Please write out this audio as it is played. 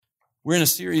We're in a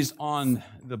series on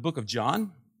the book of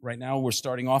John. Right now, we're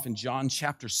starting off in John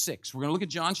chapter 6. We're going to look at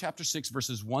John chapter 6,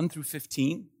 verses 1 through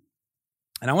 15.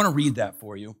 And I want to read that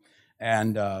for you.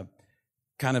 And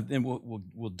then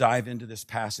we'll dive into this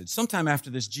passage. Sometime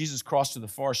after this, Jesus crossed to the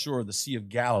far shore of the Sea of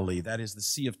Galilee, that is the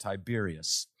Sea of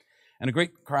Tiberias. And a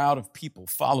great crowd of people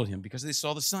followed him because they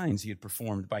saw the signs he had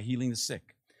performed by healing the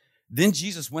sick. Then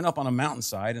Jesus went up on a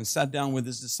mountainside and sat down with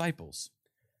his disciples.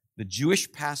 The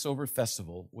Jewish Passover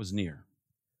festival was near.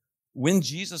 When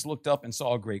Jesus looked up and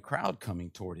saw a great crowd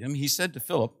coming toward him, he said to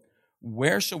Philip,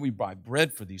 "Where shall we buy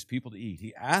bread for these people to eat?"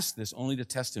 He asked this only to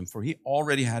test him, for he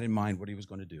already had in mind what he was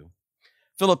going to do.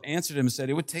 Philip answered him and said,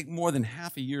 "It would take more than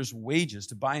half a year's wages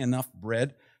to buy enough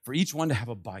bread for each one to have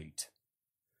a bite."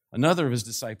 Another of his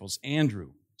disciples,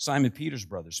 Andrew, Simon Peter's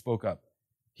brother, spoke up.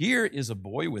 "Here is a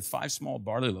boy with 5 small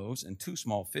barley loaves and 2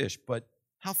 small fish, but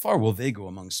how far will they go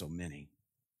among so many?"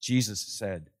 Jesus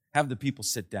said, "Have the people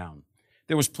sit down."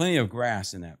 There was plenty of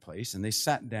grass in that place, and they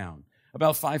sat down.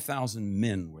 About 5,000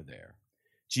 men were there.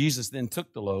 Jesus then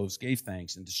took the loaves, gave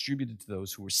thanks, and distributed to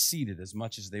those who were seated as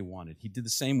much as they wanted. He did the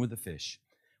same with the fish.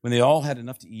 When they all had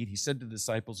enough to eat, he said to the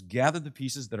disciples, "Gather the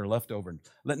pieces that are left over, and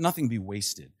let nothing be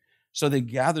wasted." So they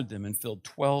gathered them and filled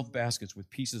 12 baskets with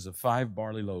pieces of 5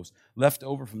 barley loaves left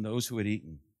over from those who had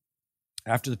eaten.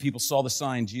 After the people saw the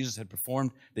sign Jesus had performed,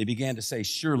 they began to say,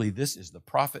 "Surely this is the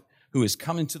prophet who is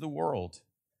come into the world."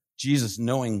 Jesus,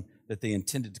 knowing that they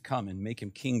intended to come and make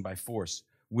him king by force,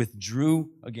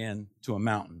 withdrew again to a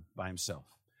mountain by himself.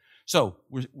 So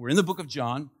we're in the book of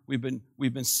John. We've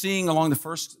been seeing along the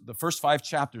first 5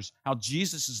 chapters how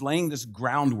Jesus is laying this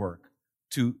groundwork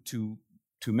to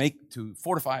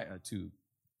fortify, to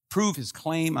prove his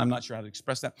claim. I'm not sure how to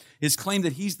express that. His claim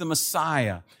that he's the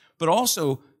Messiah, but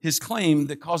also his claim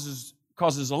that causes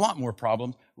a lot more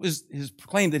problems is his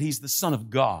claim that he's the Son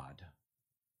of God.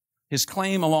 His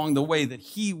claim along the way that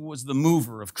he was the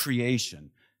mover of creation.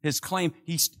 His claim,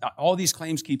 all these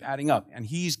claims keep adding up, and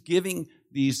he's giving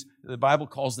these, the Bible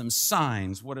calls them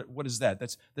signs. What is that?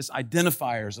 That's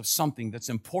identifiers of something that's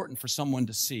important for someone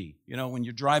to see. You know, when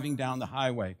you're driving down the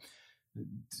highway,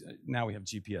 now we have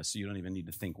GPS, so you don't even need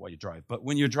to think while you drive. But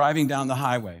when you're driving down the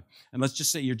highway, and let's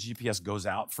just say your GPS goes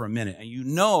out for a minute, and you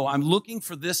know, I'm looking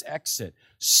for this exit.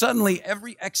 Suddenly,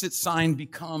 every exit sign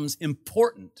becomes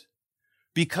important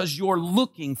because you're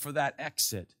looking for that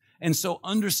exit. And so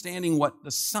understanding what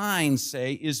the signs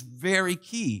say is very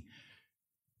key.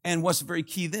 And what's very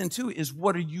key then, too, is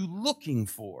what are you looking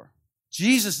for?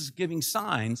 Jesus is giving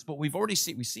signs, but we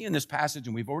see in this passage,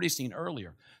 and we've already seen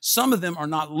earlier, some of them are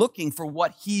not looking for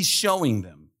what he's showing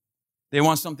them. They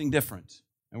want something different,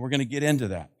 and we're going to get into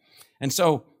that. And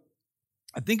so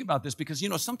I think about this because, you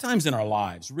know, sometimes in our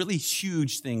lives, really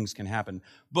huge things can happen,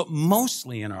 but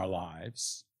mostly in our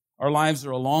lives are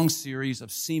a long series of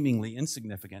seemingly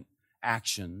insignificant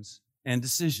actions and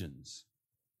decisions,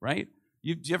 right? Do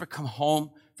you ever come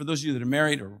home, for those of you that are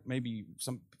married, or maybe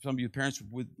some of you parents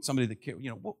with somebody that,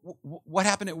 you know, what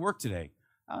happened at work today?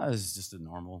 It's just a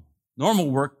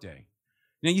normal work day.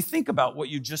 Now you think about what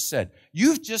you just said.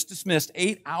 You've just dismissed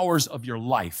 8 hours of your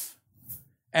life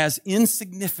as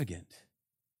insignificant.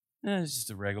 It's just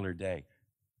a regular day.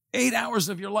 8 hours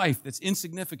of your life that's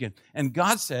insignificant. And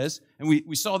God says, and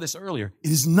we saw this earlier, it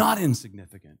is not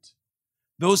insignificant.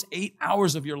 Those 8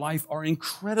 hours of your life are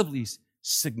incredibly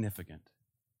significant.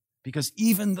 Because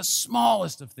even the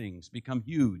smallest of things become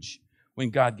huge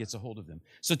when God gets a hold of them.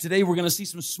 So today we're going to see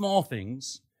some small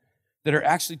things that are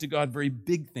actually to God very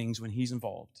big things when he's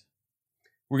involved.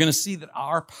 We're going to see that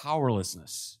our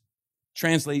powerlessness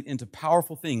translates into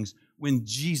powerful things when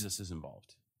Jesus is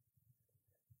involved.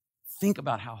 Think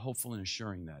about how hopeful and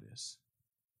assuring that is.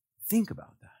 Think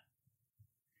about that.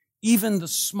 Even the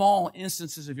small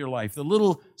instances of your life, the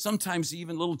little, sometimes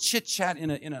even little chit-chat in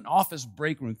an office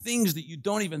break room, things that you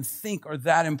don't even think are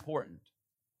that important.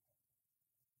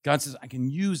 God says, I can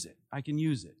use it. I can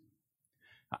use it.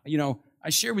 You know, I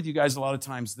share with you guys a lot of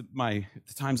times the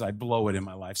times I blow it in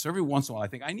my life. So every once in a while I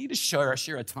think I need to share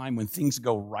a time when things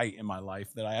go right in my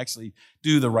life, that I actually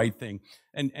do the right thing.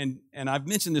 And I've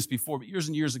mentioned this before, but years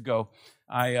and years ago,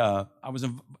 I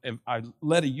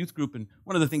led a youth group, and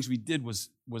one of the things we did was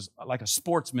like a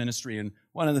sports ministry, and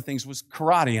one of the things was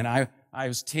karate, and I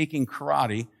was taking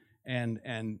karate and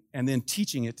then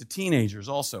teaching it to teenagers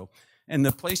also. And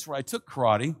the place where I took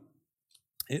karate,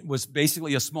 it was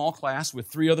basically a small class with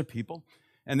 3 other people,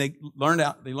 and they found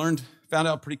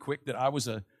out pretty quick that I was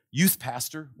a youth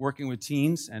pastor working with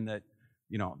teens, and that,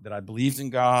 you know, that I believed in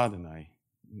God and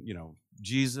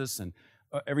Jesus and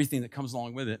everything that comes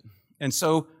along with it. And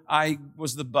so I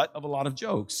was the butt of a lot of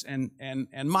jokes and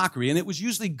mockery, and it was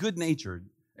usually good-natured.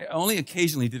 Only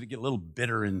occasionally did it get a little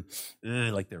bitter and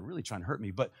like they're really trying to hurt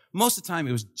me. But most of the time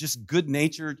it was just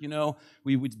good-natured,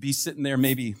 We would be sitting there,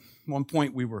 maybe one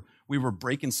point we were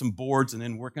breaking some boards and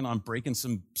then working on breaking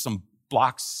some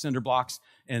blocks, cinder blocks,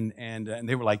 and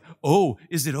they were like, "Oh,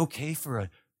 is it okay for a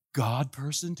God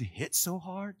person to hit so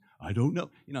hard? I don't know."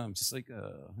 I'm just like,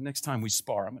 next time we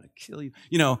spar, I'm going to kill you.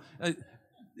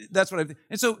 That's what I've.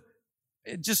 And so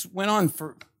it just went on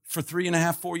for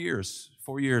 3.5, 4 years.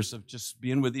 4 years of just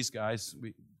being with these guys.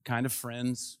 We kind of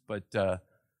friends, but a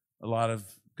lot of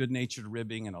good-natured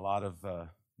ribbing and a lot of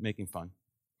making fun.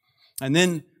 And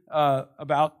then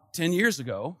about 10 years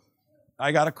ago,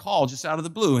 I got a call just out of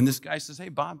the blue, and this guy says, "Hey,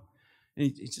 Bob," and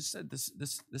he just said,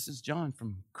 "This is John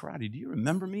from karate. Do you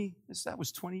remember me?" That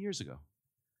was 20 years ago.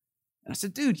 And I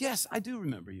said, "Dude, yes, I do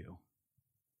remember you."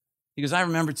 He goes, "I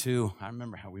remember too. I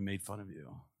remember how we made fun of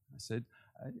you." I said,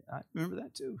 I remember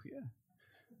that too, yeah.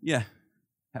 Yeah,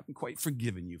 haven't quite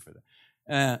forgiven you for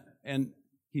that. And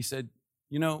he said,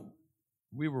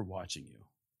 "We were watching you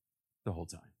the whole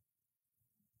time."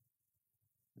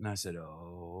 And I said,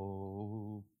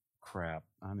 "Oh, crap,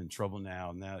 I'm in trouble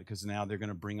now because now they're going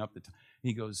to bring up the time."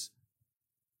 He goes,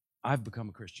 "I've become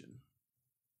a Christian."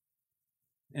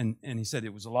 And he said,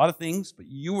 "It was a lot of things, but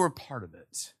you were a part of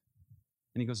it."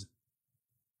 And he goes,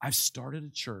 "I've started a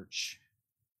church,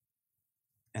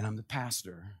 and I'm the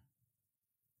pastor.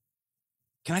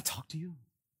 Can I talk to you?"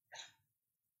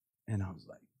 And I was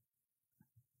like,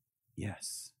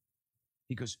 "Yes."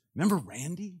 He goes, "Remember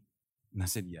Randy?" And I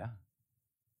said, "Yeah."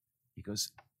 He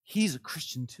goes, "He's a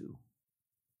Christian too."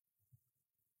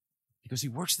 He goes, "He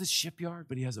works this shipyard,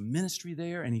 but he has a ministry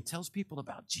there, and he tells people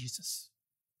about Jesus."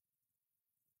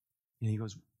 And he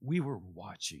goes, "We were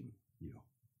watching you."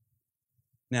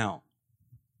 Now,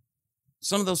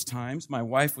 some of those times, my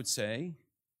wife would say,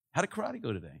 "How did karate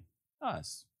go today?"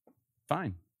 "It's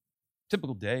fine.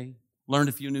 Typical day. Learned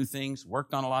a few new things,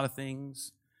 worked on a lot of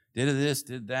things, did this,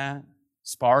 did that,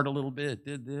 sparred a little bit,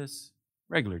 did this."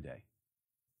 Regular day.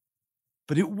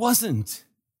 But it wasn't.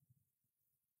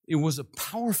 It was a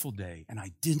powerful day, and I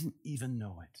didn't even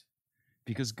know it.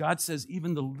 Because God says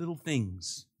even the little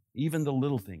things.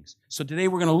 So today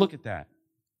we're going to look at that.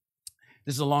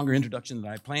 This is a longer introduction than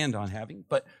I planned on having,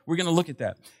 but we're going to look at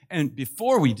that. And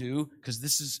before we do,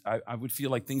 because I would feel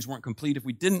like things weren't complete if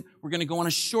we didn't, we're going to go on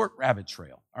a short rabbit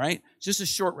trail, all right? Just a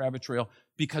short rabbit trail,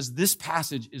 because this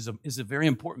passage is a very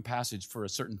important passage for a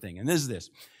certain thing. And this is this.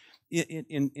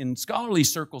 In scholarly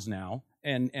circles now,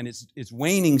 and it's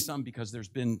waning some because there's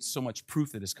been so much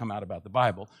proof that has come out about the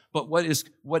Bible. But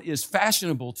what is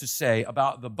fashionable to say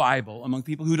about the Bible among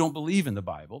people who don't believe in the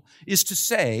Bible is to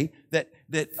say that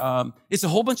it's a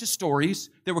whole bunch of stories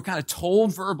that were kind of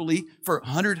told verbally for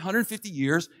 100, 150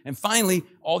 years, and finally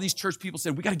all these church people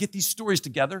said, "We got to get these stories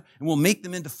together, and we'll make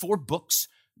them into 4 books,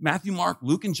 Matthew, Mark,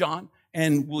 Luke, and John.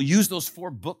 And we'll use those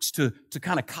 4 books to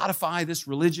kind of codify this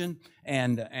religion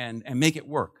and make it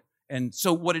work." And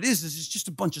so what it is it's just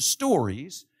a bunch of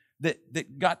stories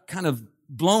that got kind of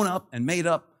blown up and made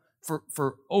up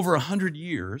for over 100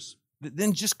 years that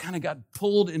then just kind of got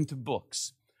pulled into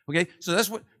books. Okay, so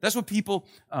that's what people.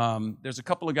 There's a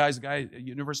couple of guys, a guy at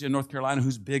University of North Carolina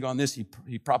who's big on this.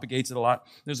 He propagates it a lot.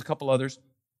 There's a couple others,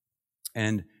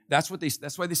 and that's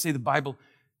why they say the Bible,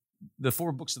 the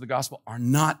 4 books of the gospel are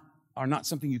not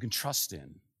something you can trust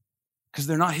in, because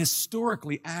they're not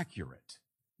historically accurate.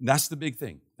 That's the big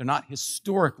thing. They're not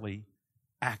historically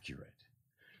accurate.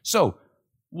 So,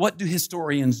 what do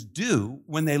historians do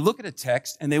when they look at a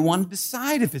text and they want to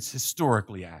decide if it's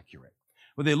historically accurate?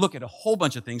 Well, they look at a whole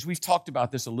bunch of things. We've talked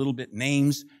about this a little bit.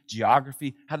 Names,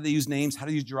 geography. How do they use names? How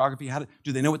do they use geography?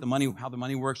 Do they know how the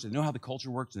money works? Do they know how the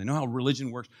culture works? Do they know how religion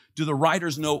works? Do the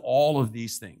writers know all of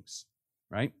these things?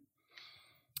 Right?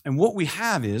 And what we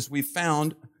have is we've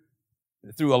found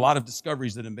through a lot of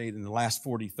discoveries that have been made in the last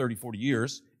 40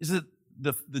 years is that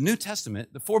the New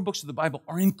Testament, the 4 books of the Bible,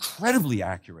 are incredibly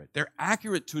accurate. They're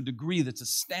accurate to a degree that's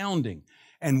astounding.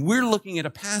 And we're looking at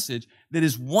a passage that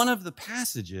is one of the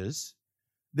passages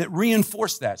that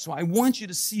reinforce that. So I want you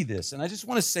to see this, and I just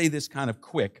want to say this kind of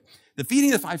quick. The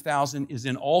feeding of the 5,000 is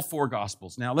in all 4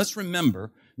 Gospels. Now, let's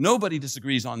remember, nobody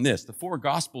disagrees on this. The 4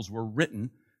 Gospels were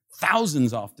written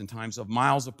thousands oftentimes of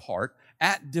miles apart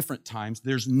at different times.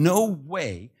 There's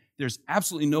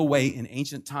absolutely no way in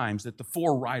ancient times that the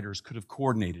 4 writers could have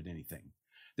coordinated anything.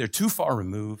 They're too far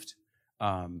removed.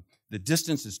 The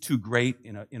distance is too great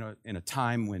in a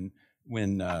time when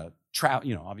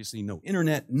obviously no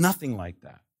internet, nothing like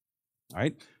that. All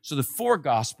right. So the 4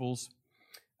 Gospels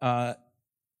all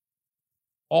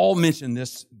mention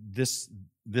this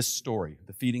story,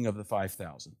 the feeding of the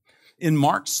 5,000. In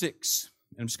Mark 6.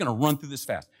 I'm just going to run through this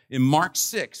fast. In Mark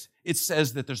 6, it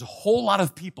says that there's a whole lot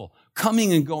of people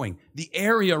coming and going. The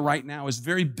area right now is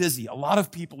very busy. A lot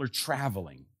of people are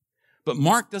traveling. But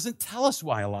Mark doesn't tell us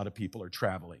why a lot of people are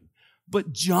traveling.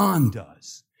 But John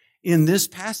does. In this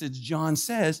passage, John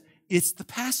says it's the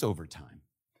Passover time.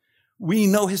 We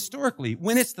know historically,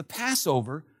 when it's the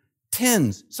Passover,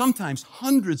 tens, sometimes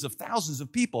hundreds of thousands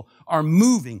of people are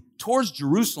moving towards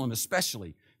Jerusalem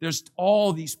especially. There's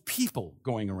all these people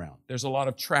going around. There's a lot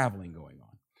of traveling going on.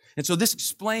 And so this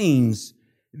explains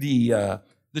the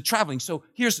traveling. So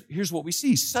here's what we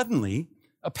see. Suddenly,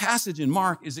 a passage in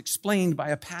Mark is explained by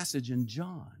a passage in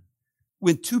John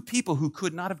with two people who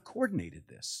could not have coordinated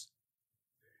this.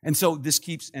 And so this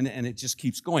keeps, and it just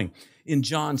keeps going. In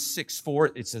John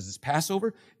 6:4, it says it's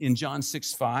Passover. In John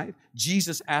 6:5,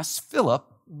 Jesus asks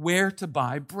Philip where to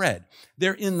buy bread.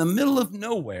 They're in the middle of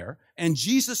nowhere, and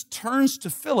Jesus turns to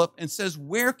Philip and says,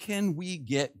 where can we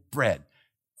get bread?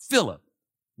 Philip,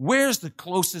 where's the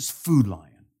closest Food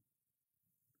Lion?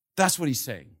 That's what he's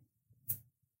saying.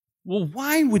 Well,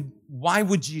 why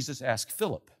would Jesus ask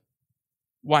Philip?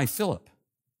 Why Philip?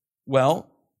 Well,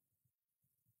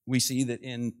 we see that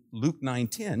in Luke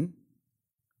 9:10,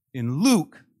 in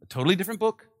Luke, a totally different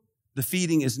book, the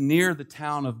feeding is near the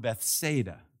town of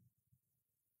Bethsaida.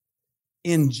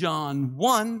 In John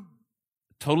 1,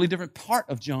 a totally different part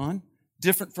of John,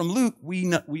 different from Luke,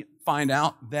 we find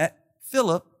out that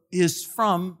Philip is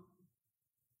from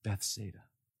Bethsaida.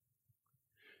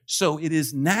 So it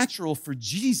is natural for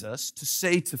Jesus to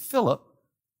say to Philip,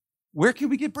 where can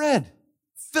we get bread?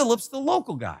 Philip's the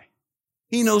local guy.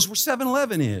 He knows where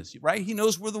 7-Eleven is, right? He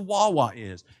knows where the Wawa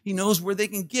is. He knows where they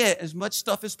can get as much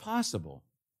stuff as possible.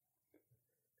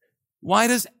 Why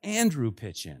does Andrew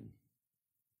pitch in?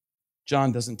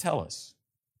 John doesn't tell us.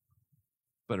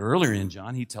 But earlier in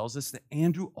John, he tells us that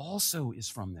Andrew also is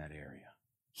from that area.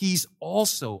 He's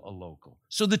also a local.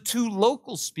 So the two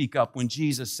locals speak up when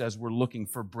Jesus says we're looking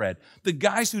for bread. The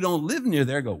guys who don't live near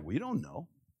there go, we don't know.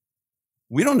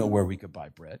 We don't know where we could buy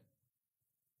bread.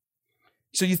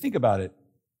 So you think about it.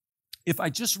 If I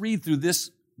just read through this,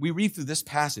 we read through this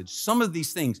passage, some of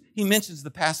these things, he mentions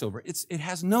the Passover. It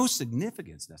has no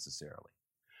significance necessarily,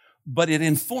 but it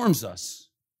informs us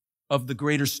of the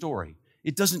greater story.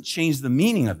 It doesn't change the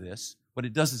meaning of this. What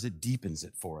it does is it deepens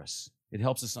it for us. It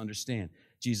helps us understand.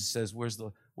 Jesus says,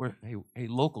 hey,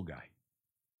 local guy,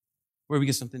 where do we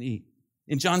get something to eat?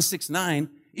 In John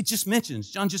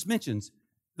 6:9, John just mentions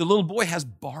the little boy has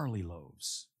barley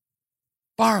loaves.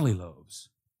 Barley loaves.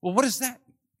 Well, what is that?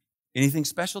 Anything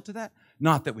special to that?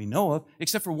 Not that we know of,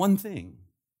 except for one thing.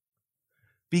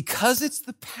 Because it's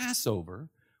the Passover,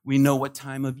 we know what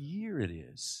time of year it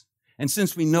is. And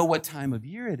since we know what time of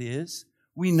year it is,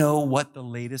 we know what the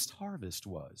latest harvest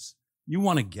was. You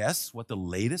want to guess what the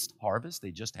latest harvest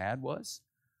they just had was?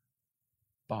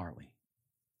 Barley.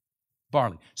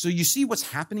 Barley. So you see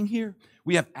what's happening here?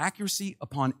 We have accuracy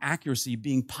upon accuracy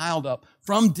being piled up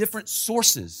from different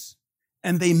sources,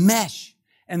 and they mesh,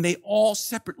 and they all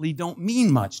separately don't mean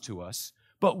much to us,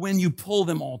 but when you pull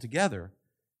them all together,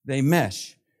 they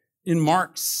mesh. In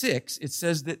Mark 6, it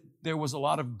says that there was a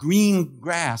lot of green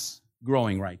grass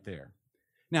growing right there.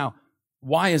 Now,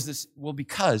 why is this? Well,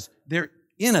 because they're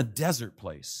in a desert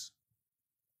place.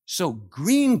 So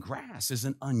green grass is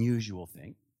an unusual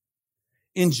thing.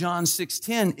 In John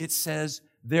 6:10, it says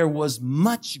there was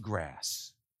much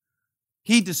grass.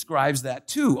 He describes that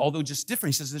too, although just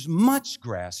different. He says there's much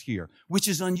grass here, which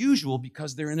is unusual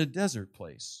because they're in a desert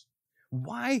place.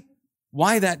 Why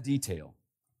that detail?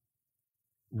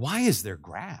 Why is there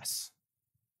grass?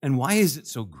 And why is it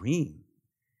so green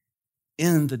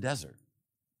in the desert?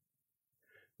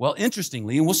 Well,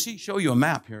 interestingly, and we'll show you a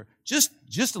map here, just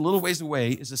a little ways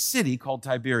away is a city called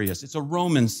Tiberias. It's a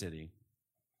Roman city.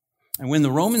 And when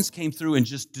the Romans came through and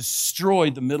just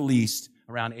destroyed the Middle East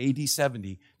around AD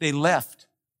 70, they left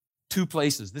three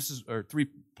places. This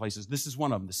is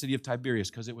one of them, the city of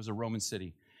Tiberias, because it was a Roman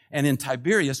city. And in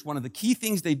Tiberias, one of the key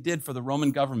things they did for the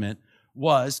Roman government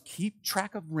was keep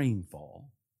track of rainfall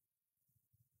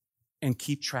and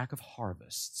keep track of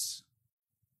harvests.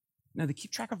 Now, they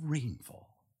keep track of rainfall.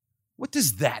 What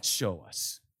does that show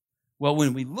us? Well,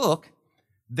 when we look,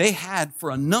 they had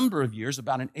for a number of years,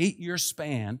 about an 8-year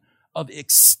span of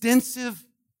extensive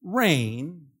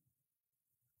rain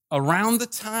around the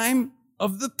time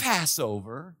of the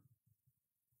Passover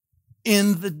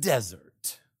in the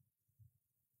desert.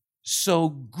 So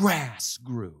grass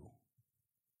grew.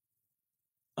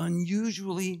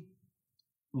 Unusually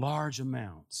large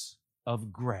amounts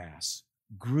of grass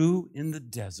grew in the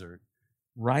desert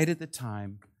right at the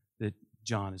time that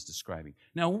John is describing.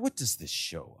 Now, what does this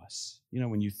show us?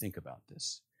 When you think about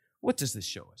this, what does this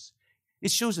show us?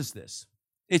 It shows us this.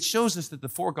 It shows us that the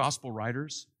four gospel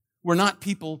writers were not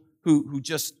people who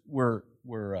just were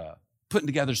putting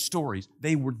together stories.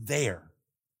 They were there.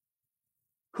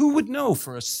 Who would know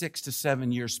for a 6 to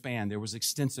 7 year span there was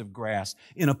extensive grass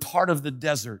in a part of the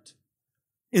desert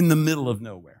in the middle of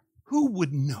nowhere? Who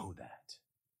would know that?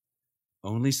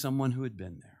 Only someone who had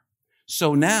been there.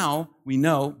 So now we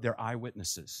know they're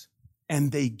eyewitnesses.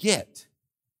 And they get,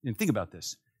 and think about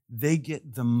this, they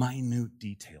get the minute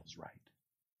details right.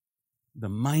 The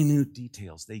minute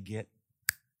details they get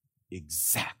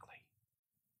exactly.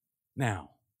 Now,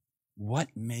 what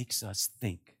makes us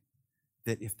think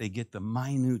that if they get the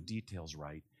minute details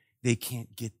right, they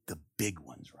can't get the big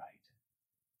ones right?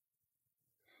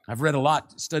 I've read a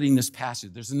lot studying this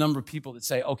passage. There's a number of people that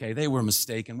say, okay, they were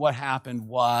mistaken. What happened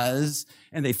was,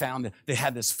 and they found that they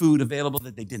had this food available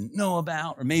that they didn't know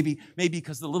about, or maybe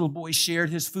because the little boy shared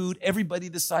his food, everybody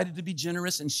decided to be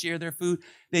generous and share their food.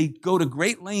 They go to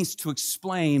great lengths to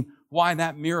explain why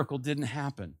that miracle didn't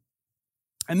happen.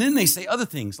 And then they say other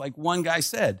things, like one guy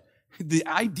said, the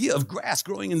idea of grass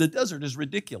growing in the desert is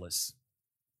ridiculous.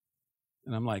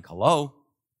 And I'm like, hello,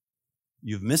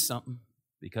 you've missed something.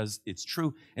 Because it's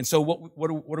true. And so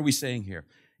what are we saying here?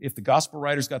 If the gospel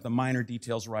writers got the minor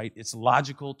details right, it's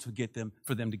logical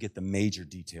for them to get the major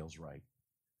details right.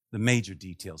 The major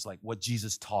details, like what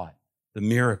Jesus taught, the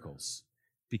miracles,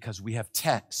 because we have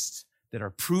texts that are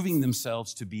proving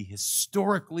themselves to be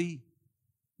historically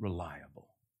reliable.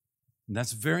 And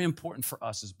that's very important for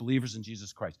us as believers in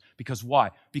Jesus Christ. Because why?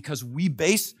 Because we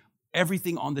base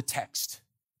everything on the text.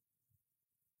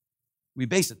 We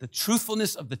base it. The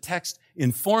truthfulness of the text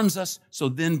informs us, so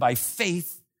then by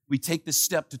faith, we take this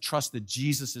step to trust that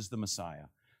Jesus is the Messiah.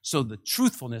 So the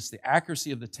truthfulness, the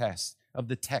accuracy of the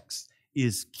text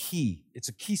is key. It's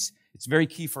a key. It's very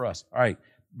key for us. All right,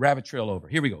 rabbit trail over.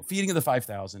 Here we go. Feeding of the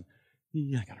 5,000.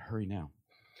 I got to hurry now.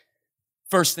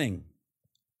 First thing,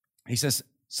 he says,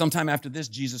 sometime after this,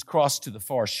 Jesus crossed to the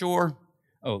far shore.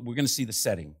 Oh, we're going to see the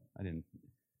setting.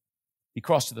 He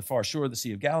crossed to the far shore of the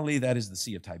Sea of Galilee, that is the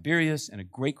Sea of Tiberias, and a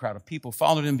great crowd of people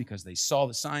followed him because they saw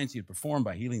the signs he had performed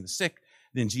by healing the sick.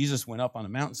 Then Jesus went up on a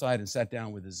mountainside and sat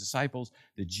down with his disciples.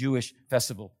 The Jewish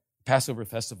Passover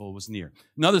festival was near.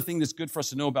 Another thing that's good for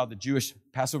us to know about the Jewish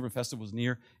Passover festival was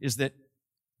near is that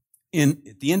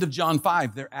at the end of John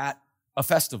 5, they're at a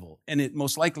festival, and it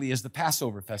most likely is the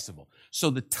Passover festival. So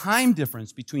the time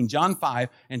difference between John 5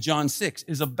 and John 6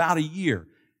 is about a year.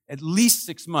 At least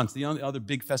 6 months. The only other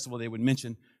big festival they would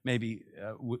mention maybe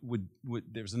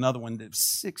there's another one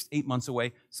that's 6-8 months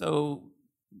away. So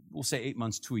we'll say 8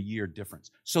 months to a year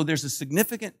difference. So there's a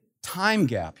significant time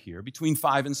gap here between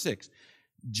 5 and 6.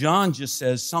 John just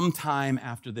says sometime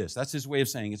after this. That's his way of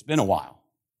saying it's been a while.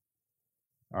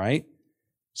 All right?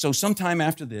 So sometime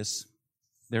after this,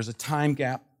 there's a time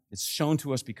gap. It's shown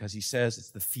to us because he says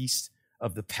it's the feast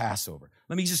of the Passover.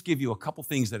 Let me just give you a couple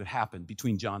things that have happened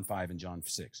between John 5 and John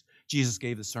 6. Jesus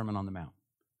gave the Sermon on the Mount.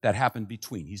 That happened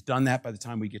between. He's done that by the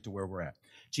time we get to where we're at.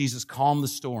 Jesus calmed the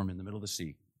storm in the middle of the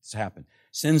sea. It's happened.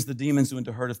 Sends the demons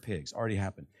into a herd of pigs. Already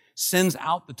happened. Sends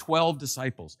out the 12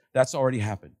 disciples. That's already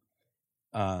happened.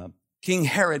 King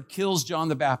Herod kills John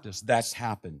the Baptist. That's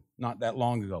happened not that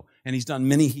long ago. And he's done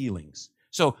many healings.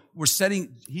 So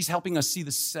he's helping us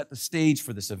set the stage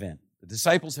for this event. The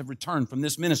disciples have returned from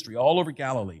this ministry all over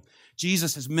Galilee.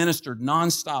 Jesus has ministered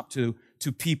nonstop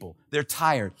to people. They're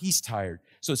tired. He's tired.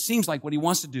 So it seems like what he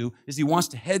wants to do is he wants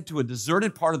to head to a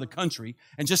deserted part of the country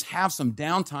and just have some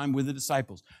downtime with the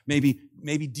disciples. Maybe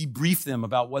debrief them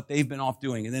about what they've been off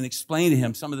doing and then explain to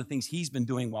him some of the things he's been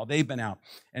doing while they've been out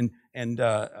and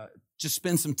just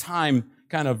spend some time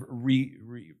kind of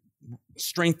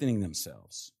strengthening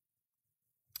themselves.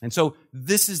 And so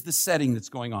this is the setting that's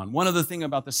going on. One other thing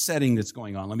about the setting that's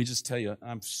going on, let me just tell you,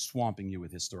 I'm swamping you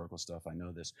with historical stuff, I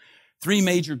know this. 3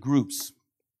 major groups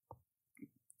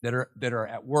that are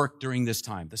at work during this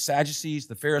time. The Sadducees,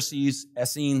 the Pharisees,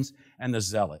 Essenes, and the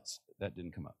Zealots. That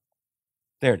didn't come up.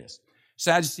 There it is.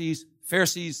 Sadducees,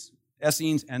 Pharisees,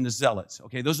 Essenes, and the Zealots.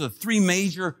 Okay, those are the 3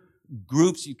 major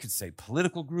groups. You could say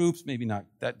political groups, maybe not.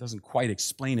 That doesn't quite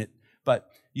explain it.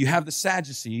 But you have the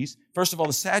Sadducees. First of all,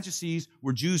 the Sadducees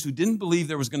were Jews who didn't believe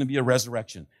there was going to be a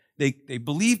resurrection. They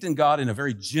believed in God in a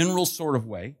very general sort of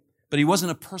way, but he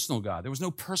wasn't a personal God. There was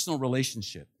no personal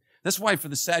relationship. That's why for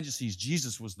the Sadducees,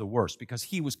 Jesus was the worst, because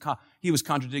he was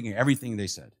contradicting everything they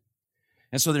said.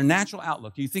 And so their natural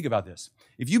outlook, you think about this.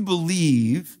 If you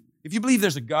believe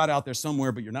there's a God out there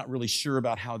somewhere, but you're not really sure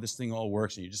about how this thing all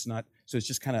works, and you're just not, so it's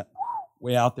just kind of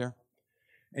way out there,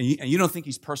 and you don't think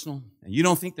he's personal, and you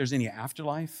don't think there's any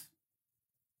afterlife,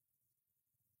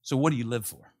 so what do you live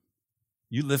for?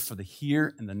 You live for the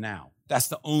here and the now. That's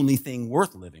the only thing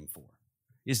worth living for,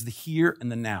 is the here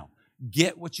and the now.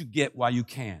 Get what you get while you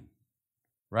can,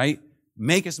 right?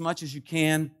 Make as much as you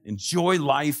can. Enjoy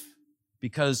life,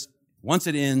 because once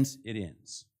it ends, it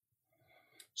ends.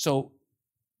 So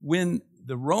when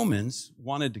the Romans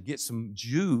wanted to get some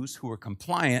Jews who were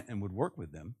compliant and would work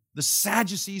with them, the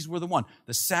Sadducees were the one.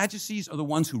 The Sadducees are the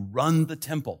ones who run the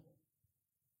temple,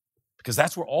 because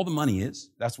that's where all the money is.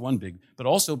 That's one big, but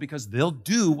also because they'll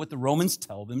do what the Romans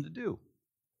tell them to do.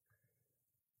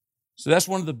 So that's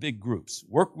one of the big groups.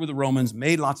 Worked with the Romans,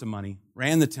 made lots of money,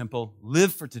 ran the temple,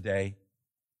 lived for today.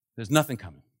 There's nothing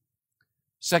coming.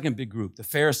 Second big group, the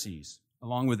Pharisees,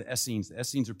 along with the Essenes. The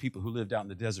Essenes are people who lived out in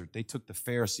the desert. They took the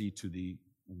Pharisee to the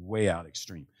way out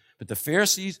extreme. But the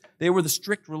Pharisees, they were the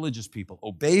strict religious people,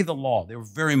 obey the law. They were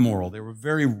very moral. They were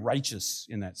very righteous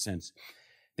in that sense.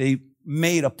 They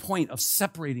made a point of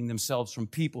separating themselves from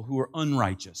people who were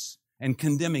unrighteous and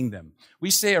condemning them. We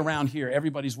say around here,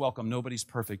 everybody's welcome, nobody's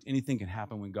perfect. Anything can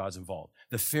happen when God's involved.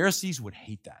 The Pharisees would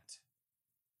hate that.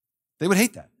 They would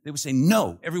hate that. They would say,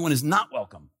 no, everyone is not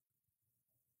welcome.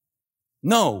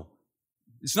 No,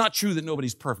 it's not true that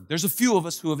nobody's perfect. There's a few of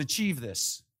us who have achieved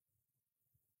this.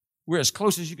 We're as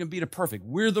close as you can be to perfect.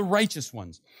 We're the righteous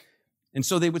ones. And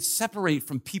so they would separate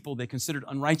from people they considered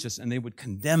unrighteous, and they would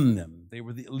condemn them. They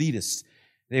were the elitists.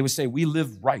 They would say, we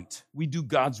live right. We do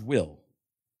God's will.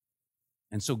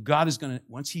 And so God is going to,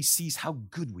 once he sees how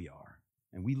good we are,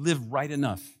 and we live right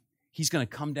enough, he's going to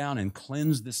come down and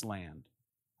cleanse this land.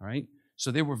 All right?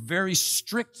 So they were very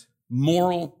strict,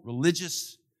 moral,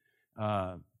 religious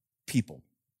people.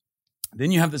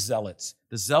 Then you have the Zealots.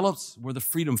 The Zealots were the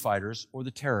freedom fighters or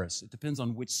the terrorists. It depends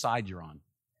on which side you're on,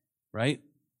 right?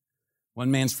 One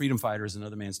man's freedom fighter is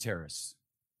another man's terrorist.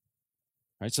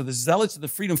 Right? So the Zealots are the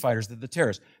freedom fighters, they're the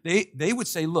terrorists. They would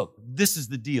say, look, this is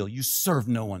the deal. You serve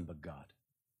no one but God.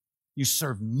 You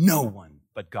serve no one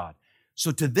but God.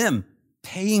 So to them,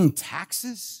 paying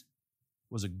taxes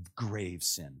was a grave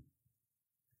sin,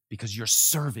 because you're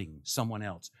serving someone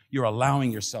else. You're allowing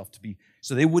yourself to be.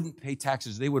 So they wouldn't pay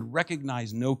taxes. They would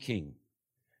recognize no king.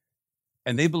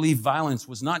 And they believed violence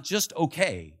was not just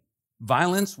okay.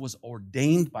 Violence was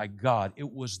ordained by God.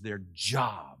 It was their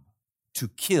job to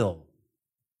kill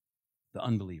the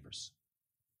unbelievers,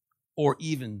 or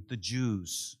even the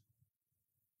Jews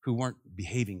who weren't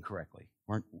behaving correctly,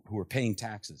 who were paying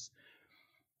taxes.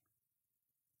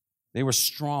 They were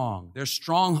strong. Their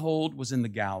stronghold was in the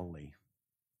Galilee.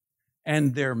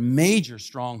 And their major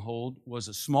stronghold was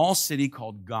a small city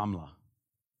called Gamla.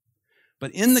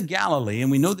 But in the Galilee,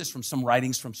 and we know this from some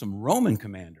writings from some Roman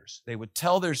commanders, they would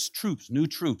tell their troops, new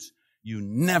troops, you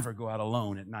never go out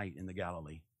alone at night in the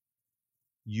Galilee.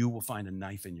 You will find a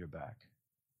knife in your back.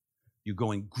 You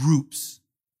go in groups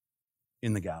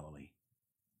in the Galilee.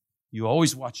 You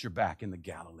always watch your back in the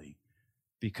Galilee,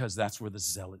 because that's where the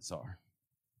zealots are.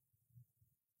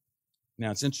 Now,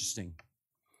 it's interesting.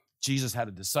 Jesus had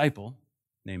a disciple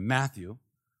named Matthew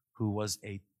who was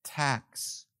a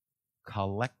tax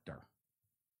collector.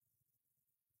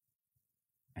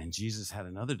 And Jesus had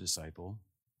another disciple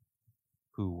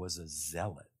who was a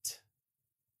zealot.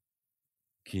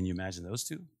 Can you imagine those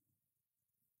two?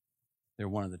 They're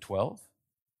one of the 12.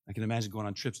 I can imagine going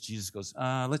on trips. Jesus goes,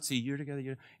 let's see, you're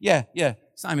together. Yeah.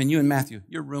 Simon, you and Matthew,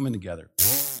 you're rooming together.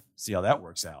 See how that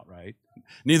works out, right?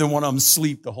 Neither one of them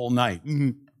sleep the whole night.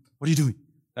 What are you doing?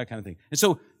 That kind of thing. And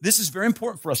so this is very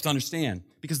important for us to understand,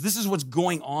 because this is what's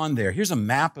going on there. Here's a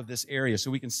map of this area so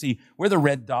we can see where the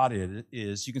red dot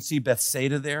is. You can see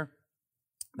Bethsaida there.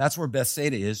 That's where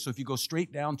Bethsaida is. So if you go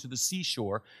straight down to the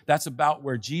seashore, that's about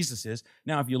where Jesus is.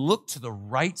 Now, if you look to the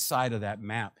right side of that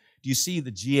map, do you see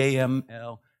the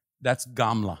GAML? That's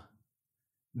Gamla.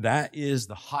 That is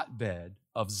the hotbed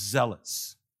of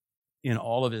zealots in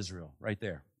all of Israel, right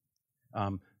there.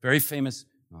 Very famous.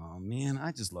 Oh, man,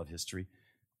 I just love history.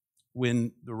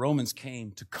 When the Romans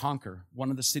came to conquer,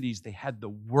 one of the cities they had the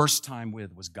worst time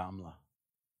with was Gamla.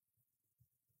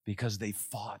 Because they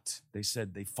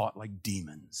said they fought like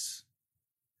demons.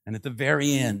 And at the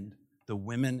very end, the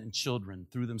women and children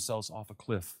threw themselves off a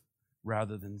cliff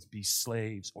rather than be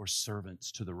slaves or servants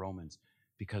to the Romans,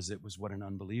 because it was what an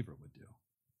unbeliever would do,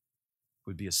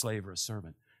 would be a slave or a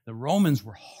servant. The Romans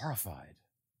were horrified.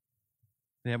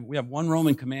 We have one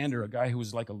Roman commander, a guy who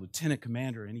was like a lieutenant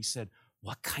commander, and he said,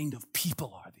 what kind of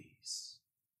people are these?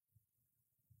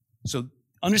 So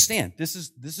understand, this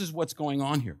is what's going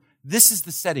on here. This is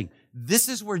the setting. This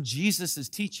is where Jesus is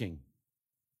teaching.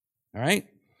 All right?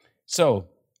 So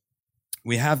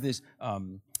we have this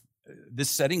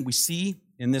setting. We see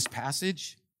in this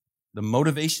passage the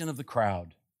motivation of the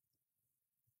crowd.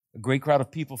 A great crowd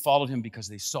of people followed him because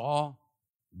they saw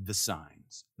the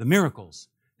signs, the miracles.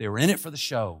 They were in it for the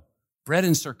show. Bread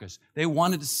and circus. They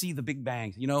wanted to see the big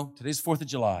bang. You know, today's 4th of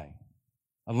July.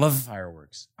 I love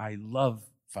fireworks. I love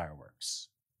fireworks.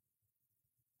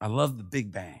 I love the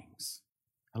big bangs.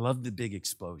 I love the big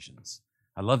explosions.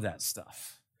 I love that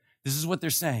stuff. This is what they're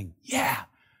saying. Yeah,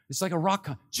 it's like a rock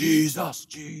concert. Jesus,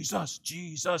 Jesus,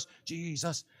 Jesus,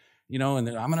 Jesus. You know, and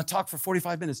I'm going to talk for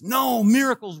 45 minutes. No,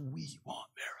 miracles. We want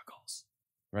miracles.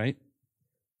 Right?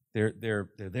 They're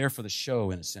there for the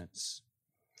show in a sense.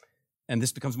 And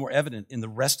this becomes more evident in the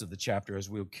rest of the chapter as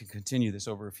we'll continue this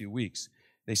over a few weeks.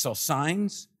 They saw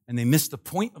signs and they missed the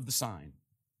point of the sign.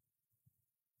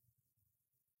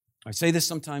 I say this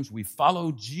sometimes, we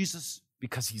follow Jesus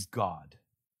because he's God,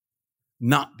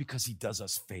 not because he does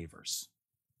us favors.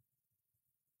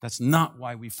 That's not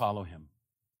why we follow him.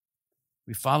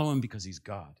 We follow him because he's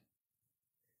God.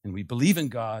 And we believe in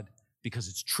God because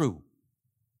it's true,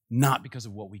 not because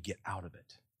of what we get out of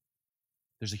it.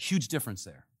 There's a huge difference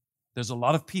there. There's a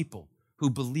lot of people who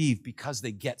believe because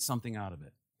they get something out of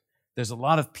it. There's a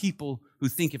lot of people who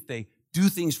think if they do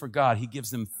things for God, he gives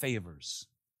them favors.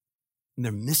 And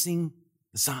they're missing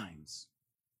the signs.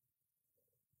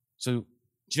 So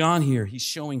John here, he's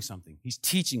showing something. He's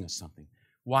teaching us something.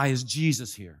 Why is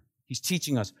Jesus here? He's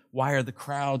teaching us, why are the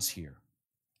crowds here?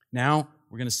 Now,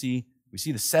 we see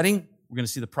the setting, we're going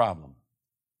to see the problem.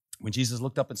 When Jesus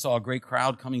looked up and saw a great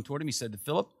crowd coming toward him, he said to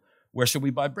Philip, where shall we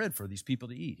buy bread for these people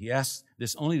to eat? He asked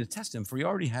this only to test him, for he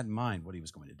already had in mind what he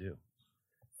was going to do.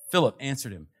 Philip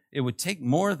answered him, it would take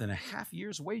more than a half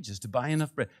year's wages to buy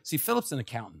enough bread. See, Philip's an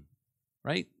accountant,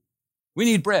 right? We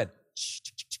need bread.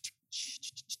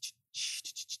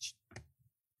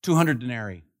 200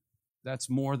 denarii. That's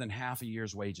more than half a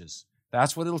year's wages.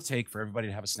 That's what it'll take for everybody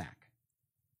to have a snack.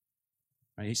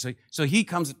 Right? So he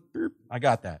comes, I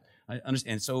got that. I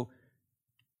understand. So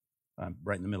I'm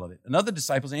right in the middle of it. Another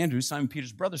disciple, Andrew, Simon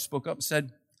Peter's brother, spoke up and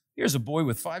said, here's a boy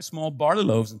with 5 small barley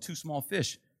loaves and 2 small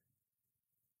fish.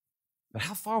 But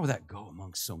how far will that go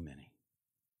amongst so many?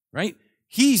 Right?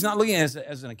 He's not looking at it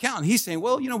as an accountant. He's saying,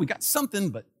 well, we got something,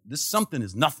 but this something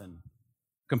is nothing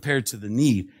compared to the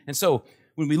need. And so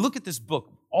when we look at this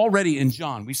book, already in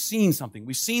John, we've seen something.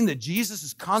 We've seen that Jesus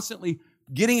is constantly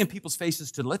getting in people's faces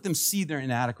to let them see their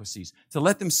inadequacies, to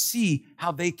let them see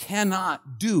how they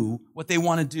cannot do what they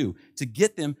want to do, to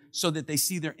get them so that they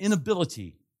see their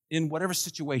inability in whatever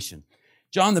situation.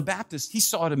 John the Baptist, he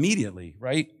saw it immediately,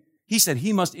 right? He said,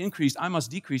 he must increase, I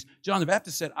must decrease. John the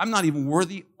Baptist said, I'm not even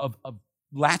worthy of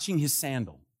latching his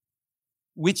sandal,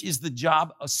 which is the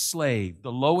job a slave,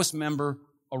 the lowest member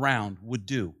around, would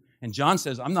do. And John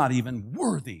says, I'm not even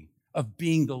worthy of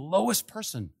being the lowest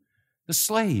person, the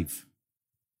slave.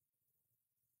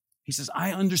 He says,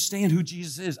 I understand who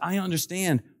Jesus is. I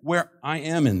understand where I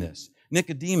am in this.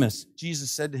 Nicodemus, Jesus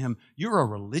said to him, you're a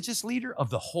religious leader of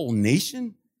the whole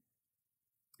nation?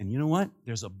 And you know what?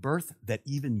 There's a birth that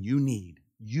even you need.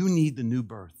 You need the new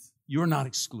birth. You're not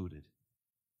excluded.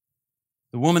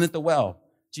 The woman at the well,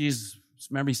 Jesus,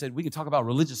 remember he said, we can talk about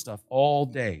religious stuff all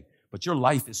day, but your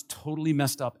life is totally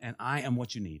messed up and I am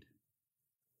what you need.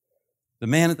 The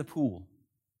man at the pool,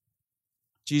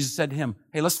 Jesus said to him,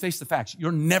 hey, let's face the facts.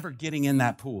 You're never getting in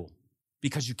that pool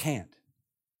because you can't.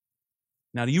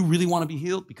 Now, do you really want to be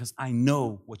healed? Because I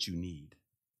know what you need.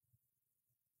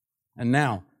 And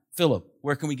now, Philip,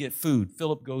 where can we get food?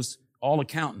 Philip goes all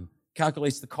accountant,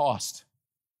 calculates the cost.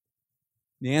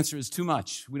 The answer is too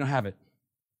much. We don't have it.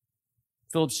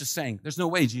 Philip's just saying, there's no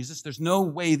way, Jesus. There's no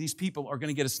way these people are going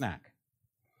to get a snack.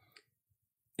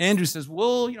 Andrew says,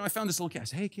 well, I found this little kid. I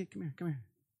say, hey, kid, come here.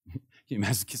 Can you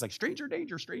imagine the kid's like, stranger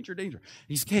danger, stranger danger.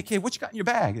 He's, hey, kid, what you got in your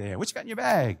bag there? What you got in your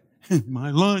bag?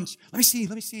 My lunch. Let me see.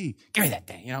 Give me that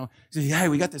thing, Say, hey,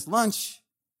 we got this lunch,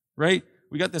 right?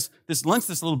 We got this lunch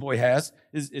this little boy has.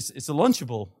 It's a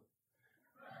Lunchable.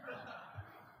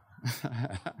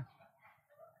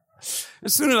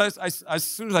 As soon as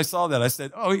I saw that, I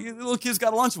said, oh, the little kid's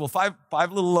got a Lunchable.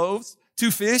 Five little loaves,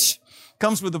 2 fish,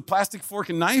 comes with a plastic fork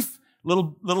and knife,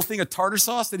 little thing of tartar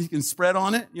sauce that he can spread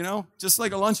on it, just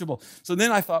like a Lunchable. So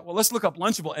then I thought, well, let's look up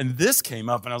Lunchable. And this came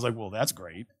up, and I was like, well, that's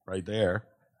great right there.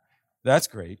 That's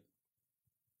great.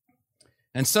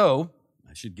 And so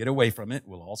I should get away from it.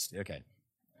 We'll all stay. Okay.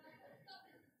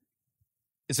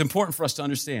 It's important for us to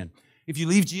understand. If you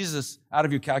leave Jesus out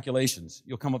of your calculations,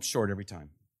 you'll come up short every time.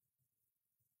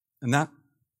 And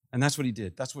that's what he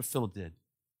did. That's what Philip did.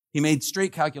 He made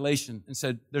straight calculation and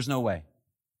said, there's no way.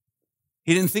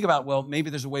 He didn't think about, well, maybe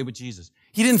there's a way with Jesus.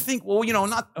 He didn't think, well,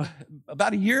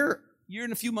 about a year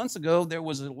and a few months ago, there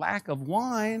was a lack of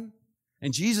wine,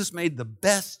 and Jesus made the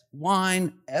best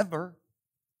wine ever,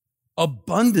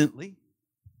 abundantly.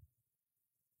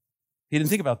 He didn't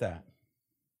think about that.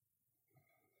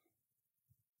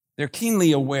 They're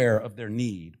keenly aware of their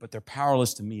need, but they're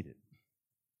powerless to meet it.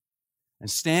 And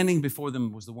standing before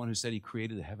them was the one who said he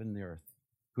created the heaven and the earth,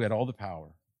 who had all the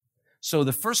power. So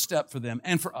the first step for them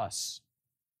and for us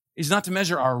is not to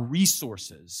measure our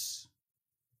resources,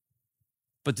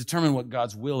 but determine what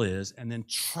God's will is and then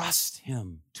trust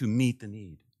him to meet the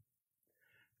need.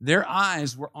 Their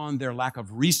eyes were on their lack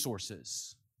of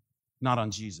resources, not on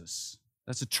Jesus.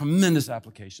 That's a tremendous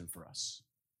application for us.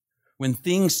 When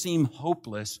things seem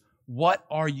hopeless, what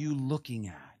are you looking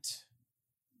at?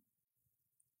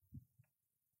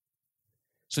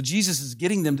 So Jesus is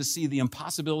getting them to see the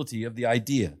impossibility of the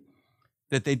idea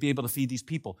that they'd be able to feed these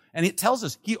people. And it tells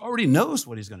us he already knows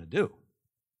what he's going to do.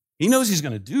 He knows he's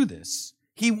going to do this.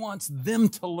 He wants them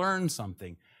to learn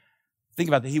something. Think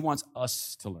about that. He wants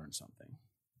us to learn something.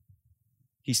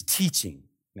 He's teaching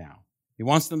now. He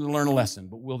wants them to learn a lesson,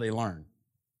 but will they learn?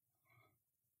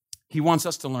 He wants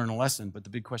us to learn a lesson, but the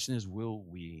big question is, will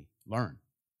we learn?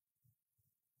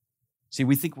 See,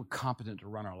 we think we're competent to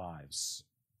run our lives.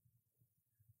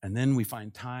 And then we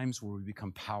find times where we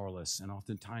become powerless, and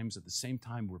oftentimes at the same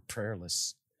time we're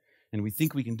prayerless, and we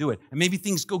think we can do it. And maybe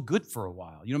things go good for a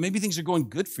while. Maybe things are going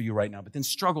good for you right now, but then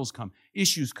struggles come,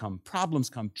 issues come, problems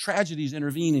come, tragedies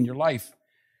intervene in your life,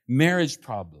 marriage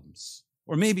problems.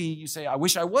 Or maybe you say, I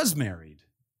wish I was married,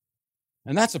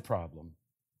 and that's a problem.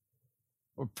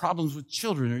 Or problems with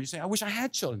children, or you say, I wish I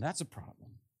had children, that's a problem.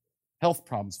 Health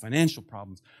problems, financial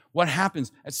problems. What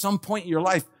happens at some point in your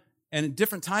life, and at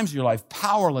different times of your life,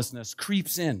 powerlessness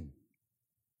creeps in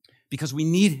because we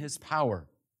need his power.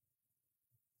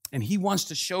 And he wants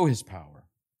to show his power.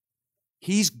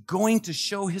 He's going to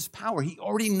show his power. He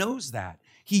already knows that.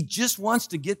 He just wants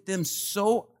to get them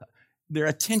their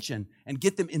attention and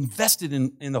get them invested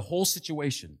in the whole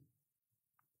situation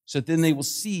so that then they will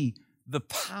see the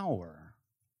power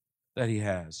that he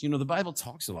has. The Bible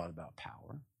talks a lot about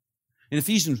power. In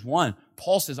Ephesians 1,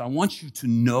 Paul says, I want you to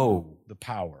know the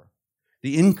power,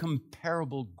 the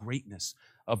incomparable greatness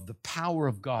of the power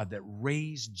of God that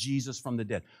raised Jesus from the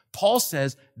dead. Paul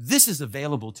says, this is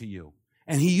available to you.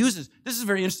 And he uses, this is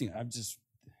very interesting. This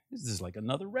is like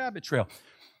another rabbit trail.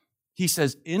 He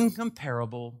says,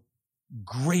 incomparable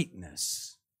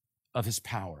greatness of his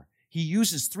power. He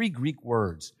uses 3 Greek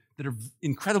words that are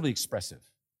incredibly expressive.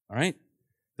 All right?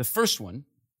 The first one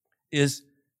is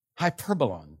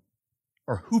hyperbolon,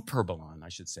 or huperbolon, I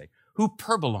should say.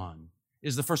 Huperbolon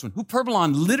is the first one.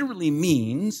 Huperbolon literally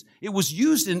means, it was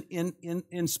used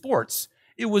in sports.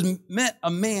 It meant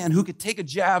a man who could take a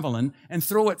javelin and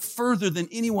throw it further than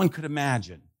anyone could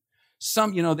imagine.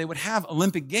 They would have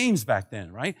Olympic Games back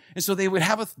then, right? And so they would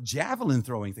have a javelin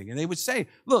throwing thing. And they would say,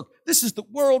 look, this is the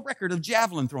world record of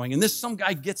javelin throwing. And some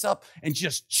guy gets up and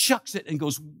just chucks it and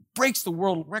breaks the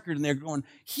world record. And they're going,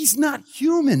 he's not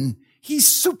human. He's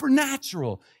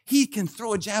supernatural. He can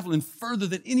throw a javelin further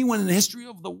than anyone in the history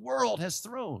of the world has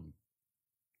thrown.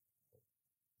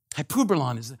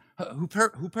 Hyperbolon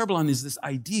is this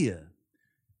idea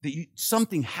that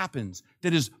something happens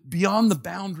that is beyond the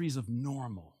boundaries of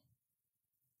normal.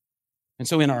 And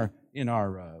so in our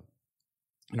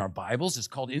Bibles, it's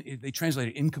called, they translate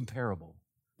it incomparable.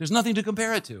 There's nothing to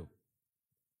compare it to.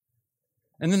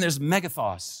 And then there's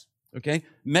megathos. Okay?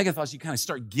 Megathos, you kind of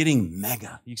start getting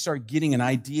mega. You start getting an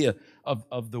idea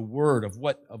of the word, of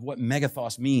what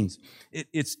megathos means.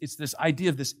 It's this idea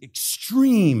of this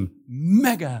extreme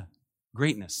mega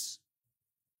greatness.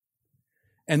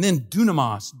 And then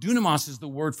dunamos. Dunamos is the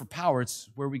word for power. It's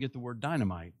where we get the word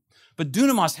dynamite. But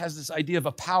dunamos has this idea of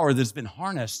a power that's been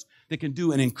harnessed that can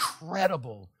do an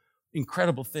incredible,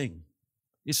 incredible thing.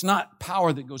 It's not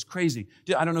power that goes crazy.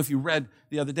 I don't know if you read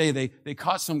the other day, they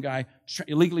caught some guy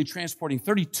illegally transporting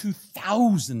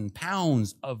 32,000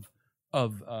 pounds of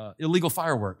illegal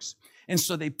fireworks. And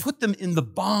so they put them in the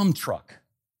bomb truck,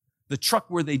 the truck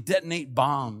where they detonate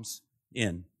bombs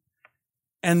in.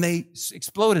 And they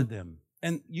exploded them.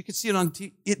 And you can see it on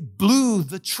TV. It blew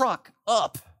the truck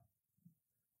up.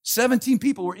 17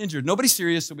 people were injured. Nobody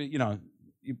serious,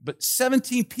 but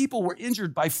 17 people were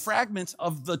injured by fragments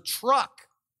of the truck.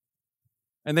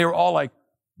 And they were all like,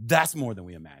 that's more than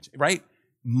we imagined, right?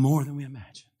 More than we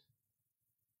imagined.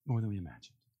 More than we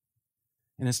imagined.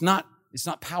 And it's not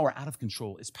power out of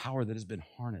control. It's power that has been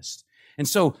harnessed. And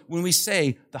so when we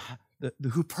say the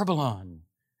hyperbolon,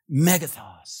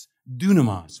 megathos,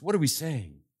 dunamos, what are we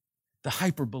saying? The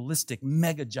hyperballistic,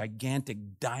 mega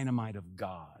gigantic dynamite of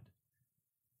God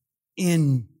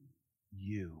in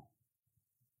you,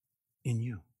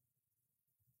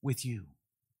 with you,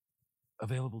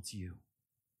 available to you.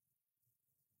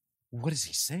 What is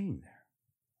he saying there?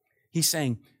 He's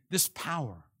saying this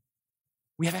power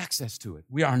We have access to it.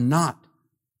 We are not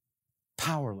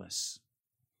powerless.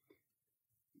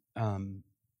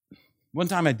 One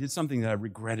time I did something that I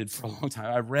regretted for a long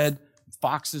time. I read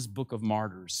Fox's Book of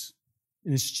Martyrs,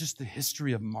 and it's just the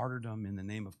history of martyrdom in the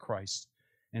name of Christ.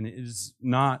 And it is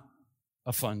not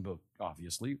a fun book,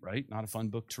 obviously, right? Not a fun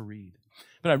book to read.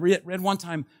 But I read one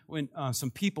time when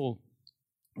some people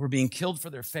were being killed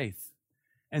for their faith,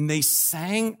 and they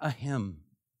sang a hymn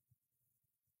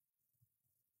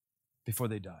before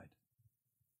they died.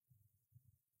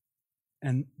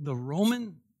 And the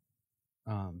Roman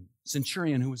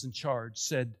centurion who was in charge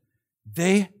said,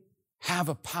 they have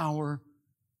a power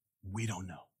we don't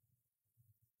know.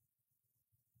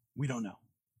 We don't know.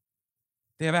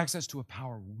 They have access to a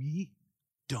power we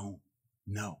don't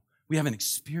know. We haven't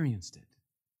experienced it.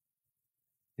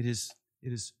 It is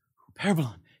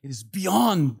hyperbolon. It is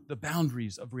beyond the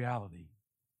boundaries of reality.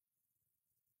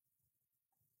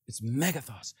 It's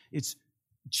megathos. It's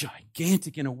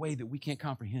gigantic in a way that we can't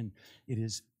comprehend. It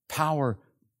is power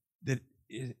that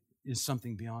is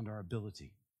something beyond our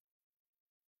ability.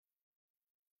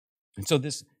 And so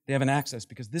they have an access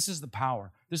because this is the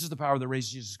power. This is the power that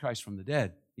raised Jesus Christ from the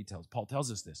dead. Paul tells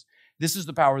us this. This is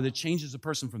the power that changes a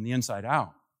person from the inside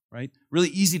out, right? Really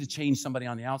easy to change somebody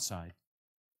on the outside.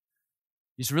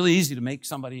 It's really easy to make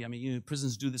somebody,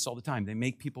 prisons do this all the time. They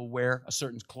make people wear a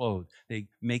certain clothes. They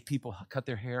make people cut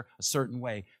their hair a certain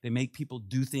way. They make people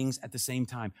do things at the same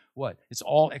time. What? It's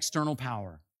all external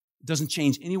power. It doesn't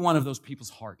change any one of those people's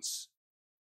hearts.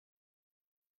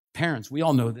 Parents, we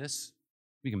all know this.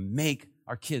 We can make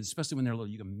our kids, especially when they're little,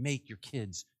 you can make your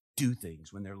kids do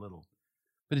things when they're little.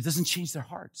 But it doesn't change their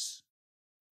hearts.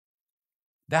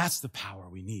 That's the power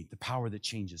we need, the power that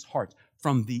changes hearts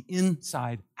from the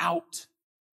inside out.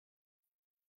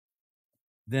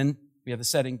 Then we have the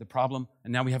setting, the problem,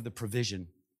 and now we have the provision.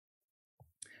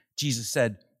 Jesus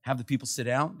said, have the people sit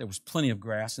down. There was plenty of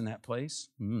grass in that place.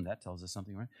 That tells us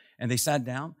something, right? And they sat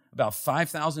down. About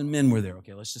 5,000 men were there.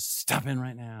 Okay, let's just step in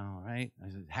right now, right?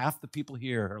 Half the people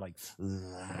here are like,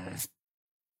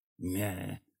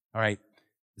 meh. All right,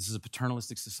 this is a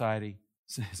paternalistic society.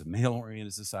 It's a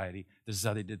male-oriented society. This is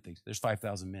how they did things. There's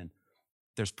 5,000 men.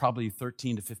 There's probably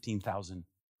 13 to 15,000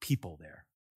 people there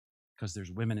because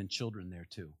there's women and children there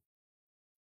too.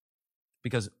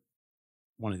 Because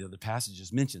one of the other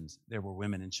passages mentions there were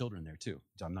women and children there too.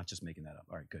 So I'm not just making that up.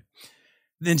 All right, good.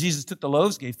 Then Jesus took the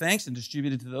loaves, gave thanks, and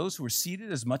distributed to those who were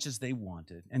seated as much as they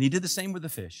wanted. And he did the same with the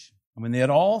fish. And when they had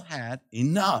all had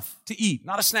enough to eat,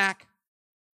 not a snack,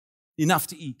 enough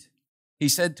to eat, he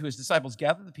said to his disciples,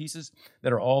 gather the pieces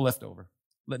that are all left over.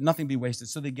 Let nothing be wasted.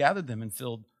 So they gathered them and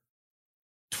filled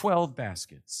 12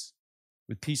 baskets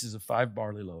with pieces of 5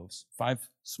 barley loaves, 5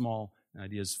 small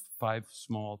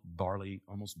barley,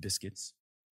 almost biscuits,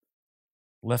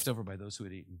 left over by those who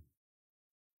had eaten.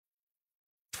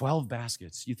 12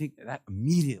 baskets. You think that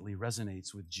immediately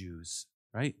resonates with Jews,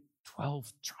 right?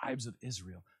 12 tribes of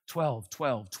Israel. 12,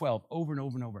 12, 12, over and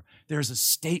over and over. There's a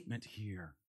statement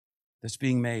here that's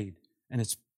being made, and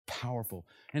it's powerful.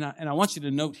 And I want you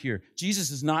to note here,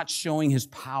 Jesus is not showing his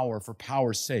power for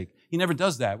power's sake. He never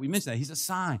does that. We mentioned that. He's a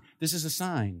sign. This is a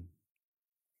sign.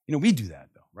 We do that,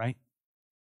 though, right?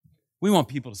 We want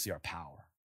people to see our power.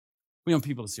 We want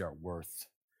people to see our worth.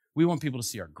 We want people to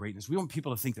see our greatness. We want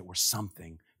people to think that we're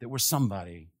something, that we're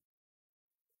somebody.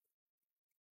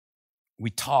 We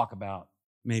talk about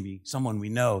maybe someone we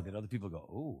know that other people go,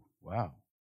 oh, wow.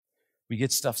 We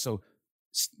get stuff so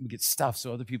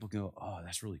other people can go, oh,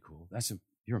 that's really cool.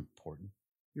 You're important.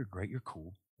 You're great. You're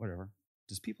cool. Whatever.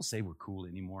 Does people say we're cool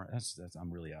anymore?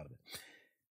 I'm really out of it.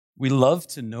 We love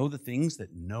to know the things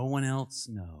that no one else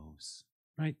knows,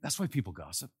 right? That's why people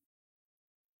gossip.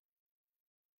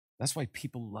 That's why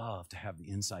people love to have the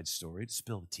inside story, to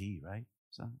spill the tea, right?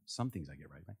 Some things I get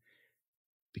right?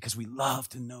 Because we love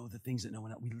to know the things that no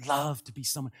one else. We love to be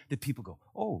someone that people go,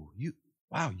 oh, you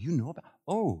know about,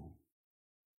 oh.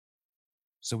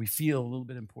 So we feel a little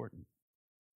bit important.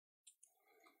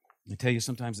 I tell you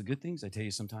sometimes the good things. I tell you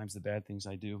sometimes the bad things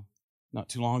I do. Not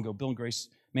too long ago, Bill and Grace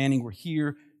Manning were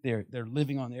here. They're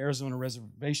living on the Arizona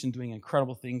reservation, doing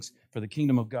incredible things for the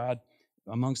kingdom of God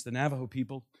amongst the Navajo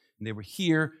people. And they were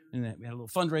here, and we had a little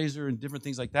fundraiser and different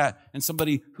things like that. And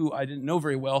somebody who I didn't know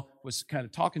very well was kind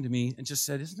of talking to me and just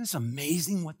said, isn't this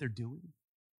amazing what they're doing?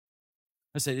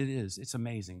 I said, it is. It's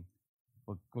amazing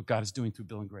what God is doing through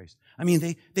Bill and Grace. I mean,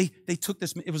 they took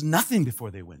this. It was nothing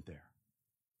before they went there.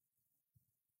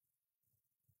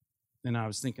 And I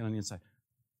was thinking on the inside,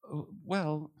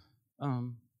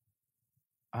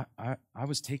 I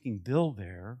was taking Bill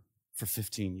there for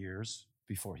 15 years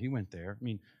before he went there. I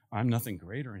mean, I'm nothing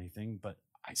great or anything, but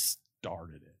I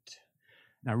started it.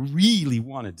 And I really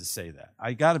wanted to say that.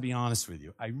 I got to be honest with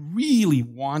you. I really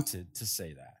wanted to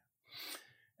say that.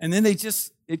 And then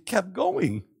it kept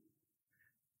going.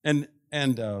 And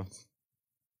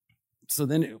so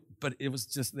then, but it was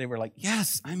just, they were like,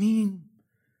 yes, I mean,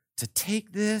 to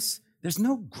take this, there's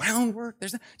no groundwork.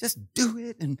 Just do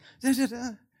it and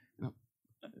da-da-da.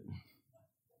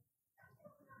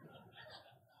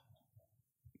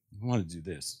 I want to do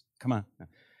this. Come on.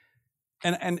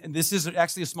 And this is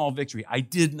actually a small victory. I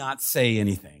did not say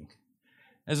anything.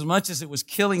 As much as it was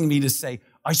killing me to say,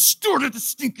 I started the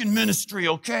stinking ministry,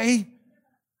 okay?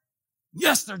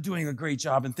 Yes, they're doing a great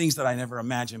job and things that I never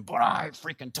imagined, but I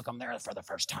freaking took them there for the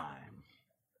first time.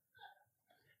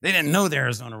 They didn't know the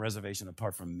Arizona reservation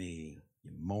apart from me,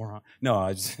 you moron. No,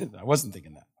 I wasn't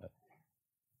thinking that. But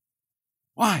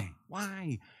why?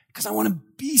 Why? Because I want to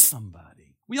be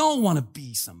somebody. We all want to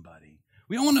be somebody.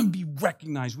 We all want to be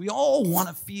recognized. We all want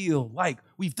to feel like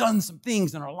we've done some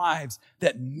things in our lives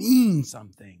that mean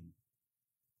something.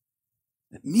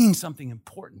 That means something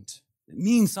important. It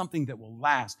means something that will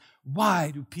last.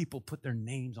 Why do people put their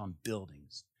names on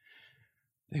buildings?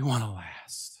 They want to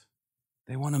last.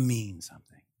 They want to mean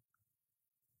something.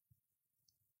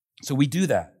 So we do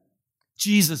that.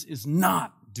 Jesus is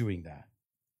not doing that.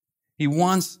 He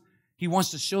wants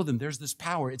to show them there's this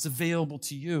power. It's available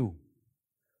to you.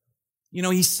 You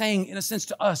know, he's saying, in a sense,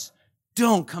 to us,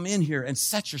 don't come in here and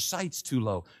set your sights too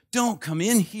low. Don't come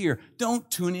in here. Don't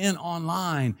tune in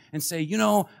online and say, you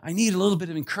know, I need a little bit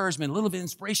of encouragement, a little bit of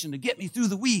inspiration to get me through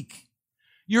the week.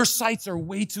 Your sights are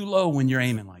way too low when you're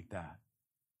aiming like that.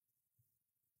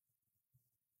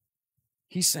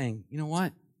 He's saying, you know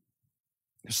what?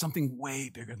 There's something way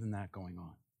bigger than that going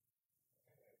on.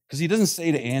 Because he doesn't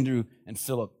say to Andrew and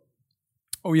Philip,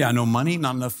 oh yeah, no money,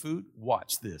 not enough food?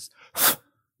 Watch this.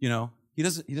 You know, he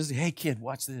doesn't, hey kid,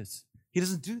 watch this. He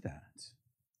doesn't do that.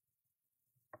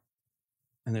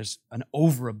 And there's an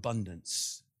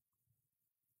overabundance.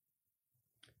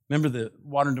 Remember the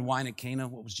water into wine at Cana?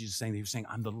 What was Jesus saying? He was saying,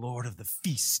 I'm the Lord of the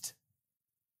feast.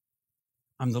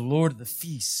 I'm the Lord of the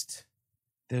feast.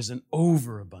 There's an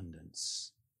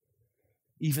overabundance.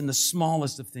 Even the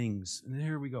smallest of things, and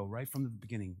here we go, right from the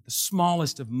beginning, the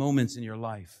smallest of moments in your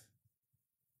life,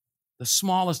 the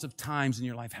smallest of times in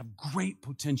your life have great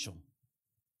potential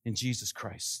in Jesus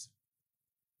Christ.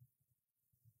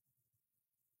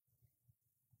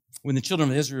 When the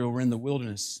children of Israel were in the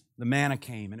wilderness, the manna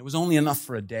came, and it was only enough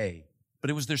for a day,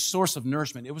 but it was their source of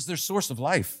nourishment. It was their source of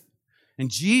life. And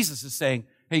Jesus is saying,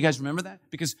 hey, you guys remember that?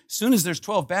 Because as soon as there's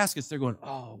 12 baskets, they're going,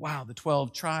 oh, wow, the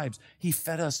 12 tribes. He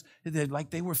fed us like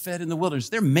they were fed in the wilderness.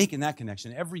 They're making that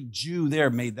connection. Every Jew there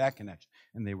made that connection.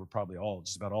 And they were probably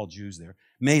just about all Jews there,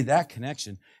 made that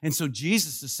connection. And so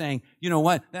Jesus is saying, you know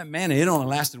what? That manna, it only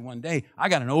lasted one day. I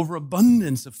got an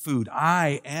overabundance of food.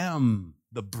 I am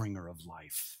the bringer of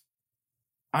life.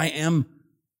 I am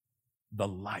the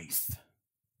life.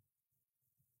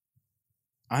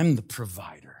 I'm the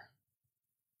provider.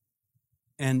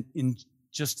 And in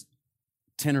just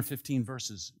 10 or 15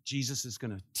 verses, Jesus is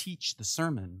going to teach the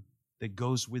sermon that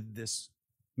goes with this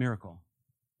miracle.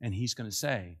 And he's going to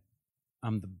say,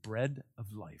 I'm the bread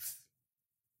of life.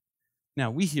 Now,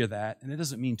 we hear that, and it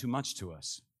doesn't mean too much to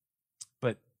us.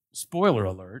 But spoiler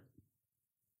alert,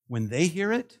 when they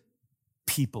hear it,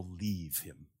 people leave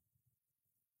him.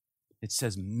 It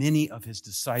says many of his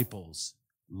disciples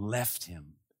left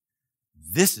him.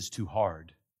 This is too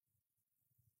hard.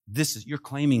 You're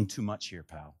claiming too much here,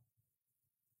 pal.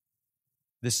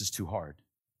 This is too hard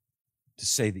to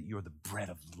say that you're the bread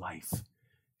of life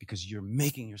because you're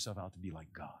making yourself out to be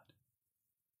like God.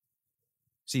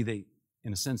 See,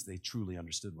 in a sense, they truly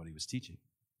understood what he was teaching,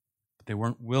 but they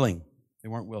weren't willing. They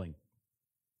weren't willing.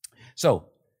 So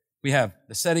we have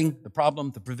the setting, the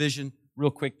problem, the provision. Real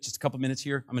quick, just a couple minutes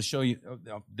here. I'm going to show you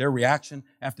their reaction.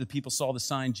 After the people saw the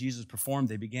sign Jesus performed,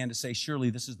 they began to say, surely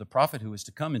this is the prophet who is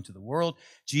to come into the world.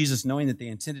 Jesus, knowing that they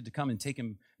intended to come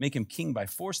and make him king by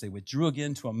force, they withdrew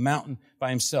again to a mountain by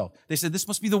himself. They said, this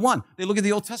must be the one. They look at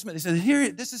the Old Testament. They said, here,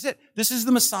 this is it. This is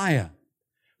the Messiah.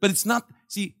 But it's not,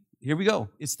 see, here we go.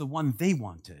 It's the one they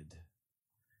wanted.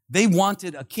 They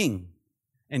wanted a king.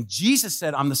 And Jesus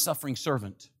said, I'm the suffering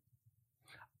servant.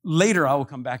 Later, I will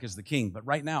come back as the king, but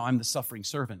right now, I'm the suffering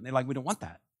servant. And they're like, we don't want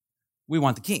that. We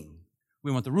want the king.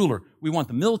 We want the ruler. We want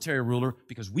the military ruler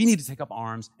because we need to take up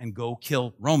arms and go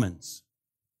kill Romans.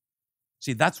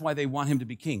 See, that's why they want him to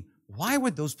be king. Why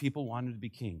would those people want him to be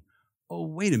king? Oh,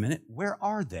 wait a minute. Where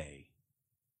are they?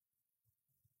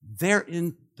 They're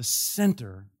in the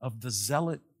center of the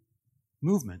zealot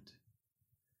movement.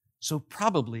 So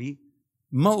probably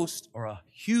most or a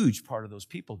huge part of those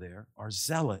people there are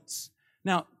zealots.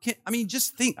 Now,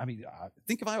 just think.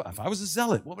 Think if I was a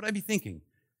zealot, what would I be thinking?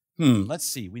 Let's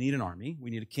see. We need an army. We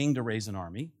need a king to raise an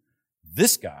army.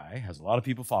 This guy has a lot of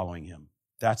people following him.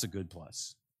 That's a good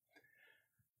plus.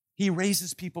 He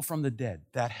raises people from the dead.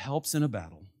 That helps in a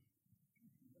battle,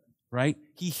 right?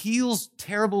 He heals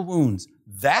terrible wounds.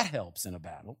 That helps in a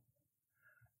battle.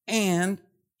 And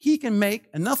he can make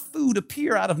enough food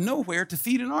appear out of nowhere to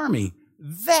feed an army.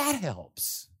 That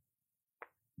helps.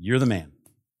 You're the man.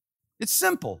 It's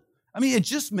simple. It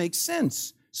just makes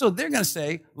sense. So they're going to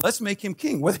say, let's make him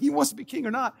king. Whether he wants to be king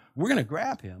or not, we're going to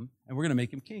grab him and we're going to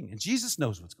make him king. And Jesus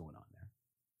knows what's going on there.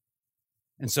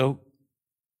 And so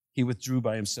he withdrew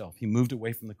by himself. He moved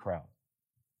away from the crowd.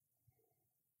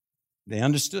 They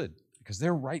understood because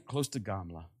they're right close to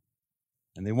Gamla.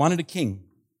 And they wanted a king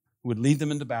who would lead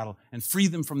them into battle and free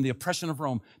them from the oppression of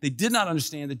Rome. They did not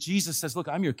understand that Jesus says, look,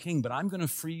 I'm your king, but I'm going to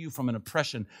free you from an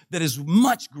oppression that is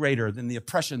much greater than the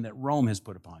oppression that Rome has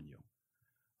put upon you.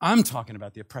 I'm talking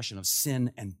about the oppression of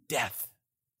sin and death.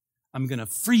 I'm going to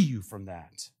free you from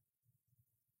that.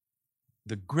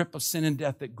 The grip of sin and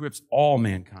death that grips all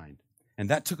mankind. And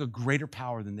that took a greater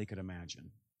power than they could imagine.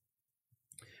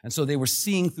 And so they were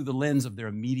seeing through the lens of their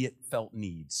immediate felt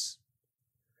needs.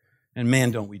 And man,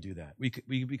 don't we do that.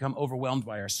 We become overwhelmed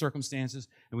by our circumstances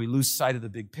and we lose sight of the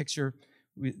big picture,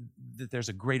 that there's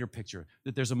a greater picture,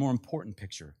 that there's a more important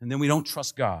picture. And then we don't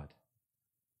trust God.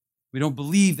 We don't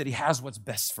believe that he has what's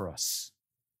best for us.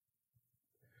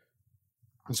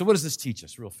 And so what does this teach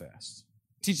us real fast?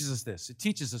 It teaches us this. It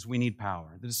teaches us we need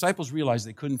power. The disciples realized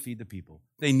they couldn't feed the people.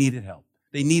 They needed help.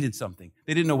 They needed something.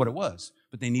 They didn't know what it was,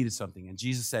 but they needed something. And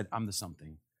Jesus said, I'm the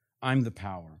something. I'm the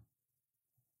power.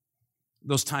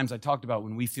 Those times I talked about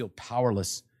when we feel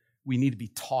powerless, we need to be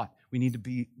taught. We need to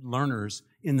be learners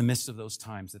in the midst of those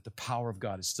times that the power of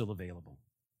God is still available.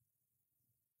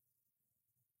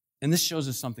 And this shows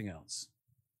us something else.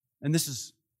 And here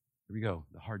we go,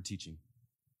 the hard teaching.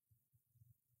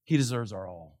 He deserves our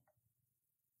all.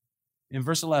 In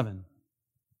verse 11,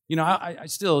 I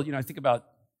still, I think about,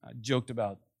 I joked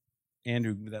about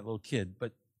Andrew, that little kid,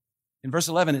 but in verse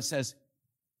 11 it says,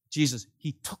 Jesus,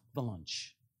 he took the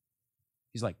lunch.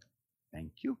 He's like,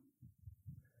 thank you.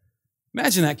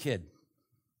 Imagine that kid.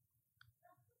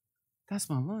 That's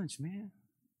my lunch, man.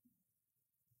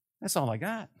 That's all I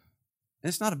got. And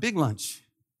it's not a big lunch.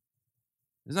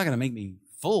 It's not going to make me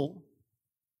full.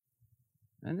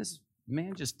 And this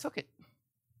man just took it.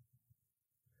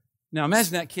 Now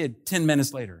imagine that kid 10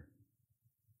 minutes later.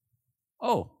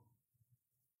 Oh,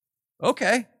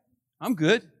 okay, I'm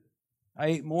good. I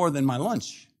ate more than my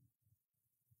lunch.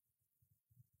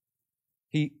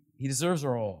 He deserves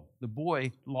our all. The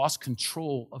boy lost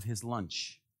control of his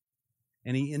lunch,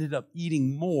 and he ended up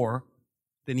eating more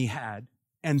than he had,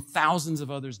 and thousands of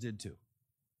others did too.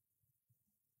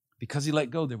 Because he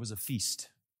let go, there was a feast.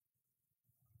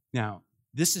 Now,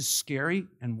 this is scary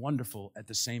and wonderful at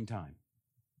the same time.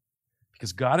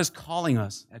 Because God is calling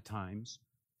us at times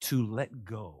to let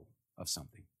go of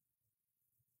something.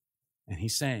 And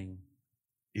he's saying,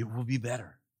 it will be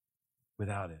better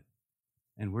without it.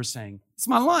 And we're saying, it's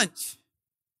my lunch.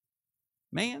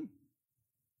 Man,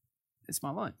 it's my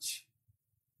lunch.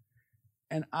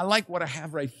 And I like what I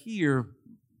have right here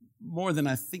more than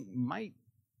I think might.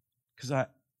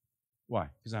 Why?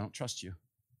 Because I don't trust you.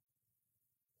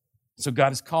 So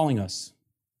God is calling us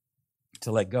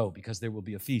to let go because there will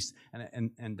be a feast.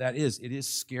 And it is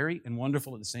scary and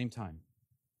wonderful at the same time.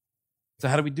 So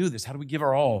how do we do this? How do we give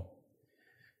our all?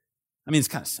 It's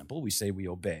kind of simple. We say we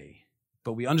obey.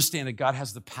 But we understand that God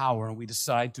has the power and we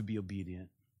decide to be obedient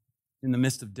in the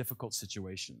midst of difficult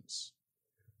situations.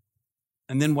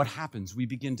 And then what happens? We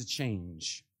begin to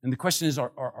change. And the question is,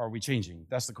 are we changing?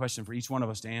 That's the question for each one of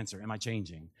us to answer. Am I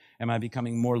changing? Am I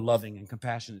becoming more loving and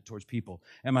compassionate towards people?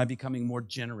 Am I becoming more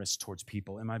generous towards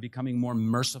people? Am I becoming more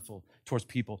merciful towards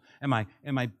people? Am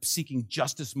I seeking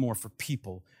justice more for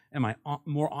people? Am I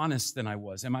more honest than I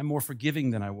was? Am I more forgiving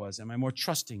than I was? Am I more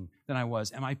trusting than I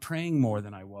was? Am I praying more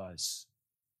than I was?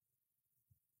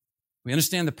 We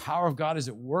understand the power of God is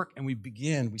at work, and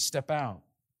we step out.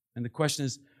 And the question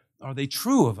is, are they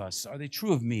true of us? Are they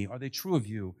true of me? Are they true of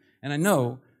you? And I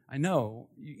know,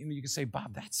 you can say,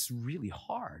 Bob, that's really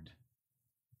hard.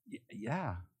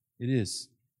 Yeah, it is.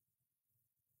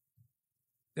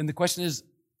 And the question is,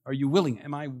 are you willing?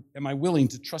 Am I willing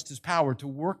to trust his power to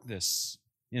work this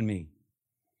in me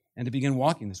and to begin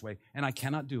walking this way? And I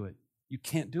cannot do it. You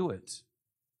can't do it.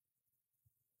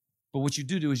 But what you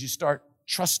do is you start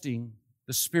trusting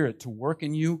the Spirit to work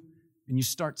in you, and you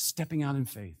start stepping out in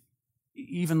faith,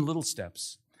 even little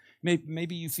steps.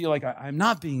 Maybe you feel like I'm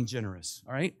not being generous,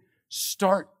 all right?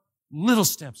 Start little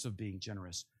steps of being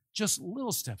generous. just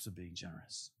little steps of being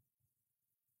generous.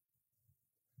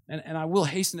 And I will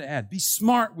hasten to add, be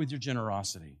smart with your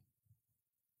generosity.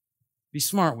 Be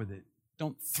smart with it.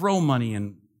 Don't throw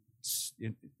money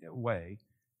away.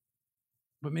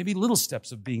 But maybe little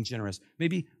steps of being generous.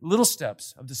 Maybe little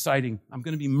steps of deciding, I'm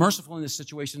going to be merciful in this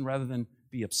situation rather than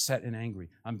be upset and angry.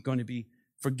 I'm going to be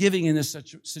forgiving in this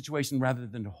situation rather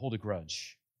than to hold a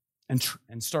grudge and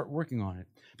start working on it.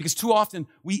 Because too often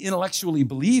we intellectually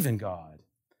believe in God,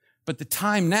 but the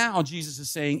time now, Jesus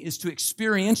is saying, is to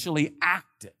experientially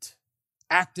act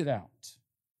it out.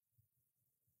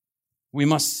 We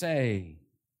must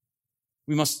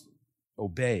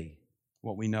obey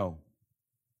what we know,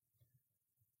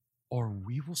 or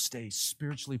we will stay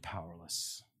spiritually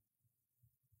powerless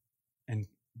and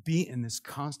be in this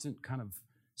constant kind of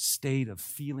state of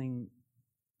feeling,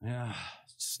 I'm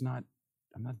not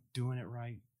doing it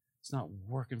right. It's not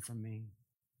working for me.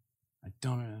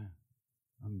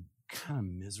 I'm kind of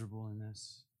miserable in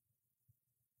this.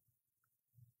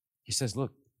 He says,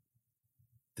 look,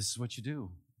 this is what you do.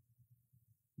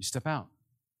 You step out.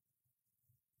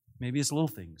 Maybe it's little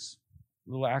things,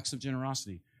 little acts of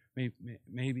generosity.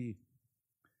 Maybe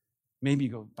you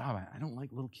go, Bob, I don't like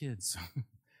little kids.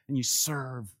 And you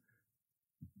serve.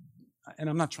 And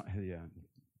I'm not trying,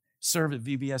 serve at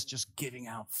VBS just giving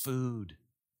out food.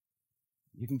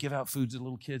 You can give out food to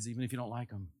little kids even if you don't like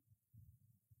them.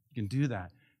 You can do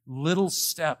that. Little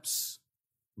steps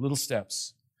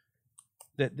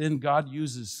that then God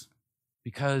uses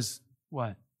because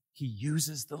what? He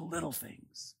uses the little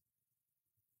things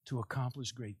to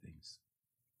accomplish great things.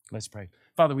 Let's pray.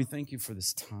 Father, we thank you for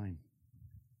this time.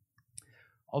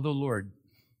 Although, Lord,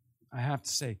 I have to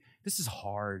say, this is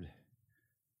hard.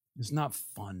 It's not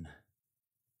fun.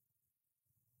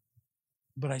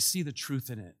 But I see the truth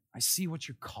in it. I see what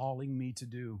you're calling me to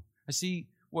do. I see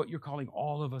what you're calling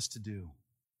all of us to do.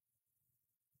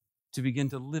 To begin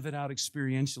to live it out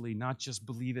experientially, not just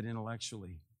believe it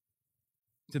intellectually.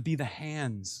 To be the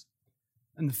hands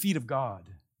and the feet of God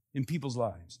in people's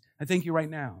lives. I thank you right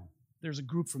now. There's a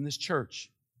group from this church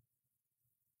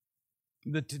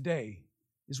that today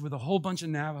is with a whole bunch of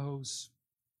Navajos,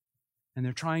 and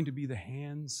they're trying to be the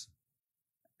hands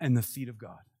and the feet of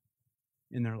God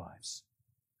in their lives.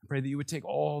 I pray that you would take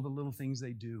all the little things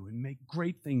they do and make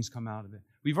great things come out of it.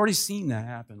 We've already seen that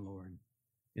happen, Lord,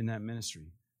 in that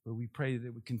ministry. But we pray that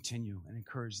it would continue and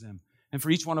encourage them. And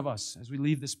for each one of us, as we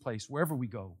leave this place, wherever we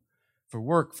go, for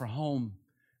work, for home,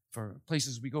 for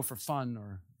places we go for fun,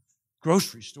 or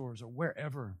grocery stores, or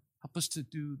wherever, help us to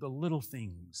do the little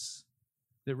things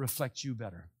that reflect you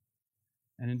better.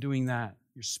 And in doing that,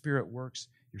 your Spirit works,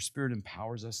 your Spirit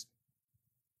empowers us,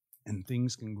 and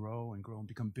things can grow and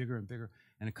become bigger and bigger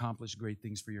and accomplish great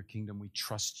things for your kingdom. We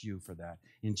trust you for that.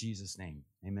 In Jesus' name,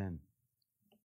 amen.